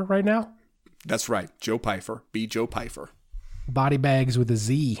Pyfer right now? That's right. Joe Pyfer. Be Joe Pyfer. Body Bags with a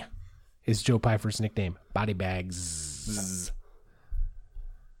Z is Joe Pyfer's nickname. Body Bags.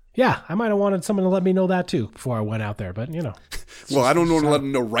 Yeah, I might have wanted someone to let me know that too before I went out there, but Well, I don't want to let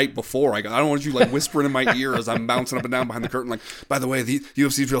them know right before I go. I don't want you whispering in my ear as I'm bouncing up and down behind the curtain. By the way, the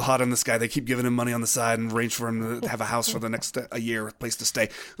UFC's real hot on this guy. They keep giving him money on the side and arrange for him to have a house for the next a year, a place to stay.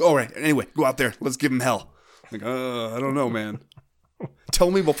 All right. Anyway, go out there. Let's give him hell. I don't know, man. Tell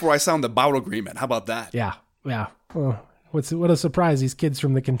me before I sound the bout agreement. How about that? Yeah. Oh, what a surprise these kids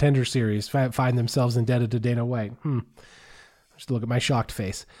from the Contender Series find themselves indebted to Dana White. Just look at my shocked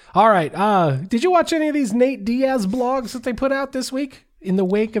face. All right. Did you watch any of these Nate Diaz blogs that they put out this week in the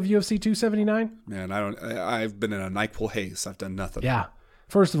wake of UFC 279? Man, I've been in a NyQuil haze. I've done nothing. Yeah.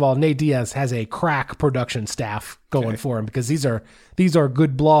 First of all, Nate Diaz has a crack production staff going for him because these are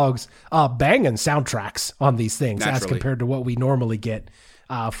good blogs, banging soundtracks on these things as compared to what we normally get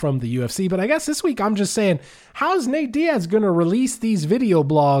from the UFC. But I guess this week I'm just saying, how's Nate Diaz going to release these video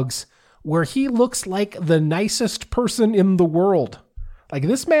blogs where he looks like the nicest person in the world? Like,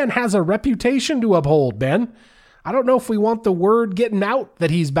 this man has a reputation to uphold, Ben. I don't know if we want the word getting out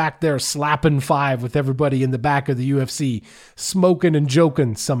that he's back there slapping five with everybody in the back of the UFC, smoking and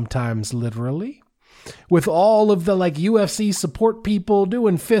joking, sometimes literally, with all of the UFC support people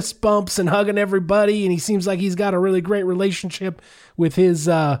doing fist bumps and hugging everybody. And he seems like he's got a really great relationship with his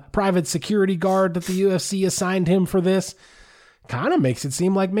private security guard that the UFC assigned him for this. Kind of makes it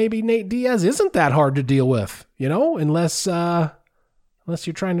seem like maybe Nate Diaz isn't that hard to deal with, unless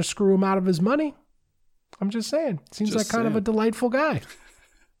you're trying to screw him out of his money. I'm just saying. Seems like kind of a delightful guy.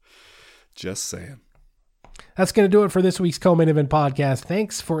 Just saying. That's going to do it for this week's Co-Main Event podcast.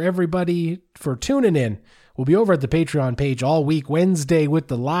 Thanks for everybody for tuning in. We'll be over at the Patreon page all week. Wednesday with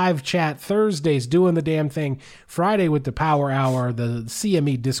the live chat. Thursdays doing the damn thing. Friday with the Power Hour. The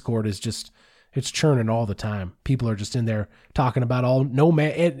CME Discord is just... it's churning all the time. People are just in there talking about all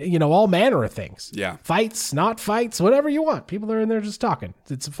manner of things. Yeah. Fights, not fights, whatever you want. People are in there just talking.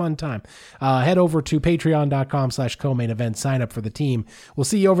 It's a fun time. Head over to patreon.com/co-main event. Sign up for the team. We'll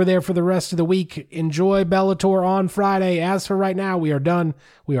see you over there for the rest of the week. Enjoy Bellator on Friday. As for right now, we are done.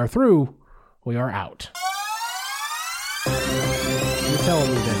 We are through. We are out. You're telling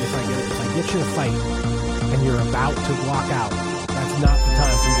me that if I get you a fight and you're about to walk out, that's not the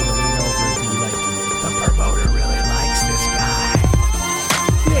time for me to lean over and be like, the promoter really likes this guy.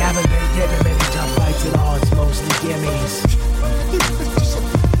 We haven't been giving him any tough fights at all. It's mostly gimmies.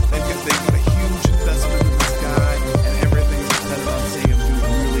 They've got a huge investment in this guy, and everything is dependent on seeing him do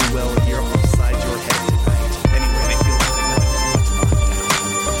really well here upside your head tonight. Anyway, they feel like they got a good spot down.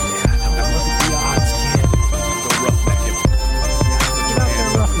 Yeah, look at the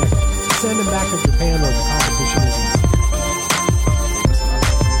Japan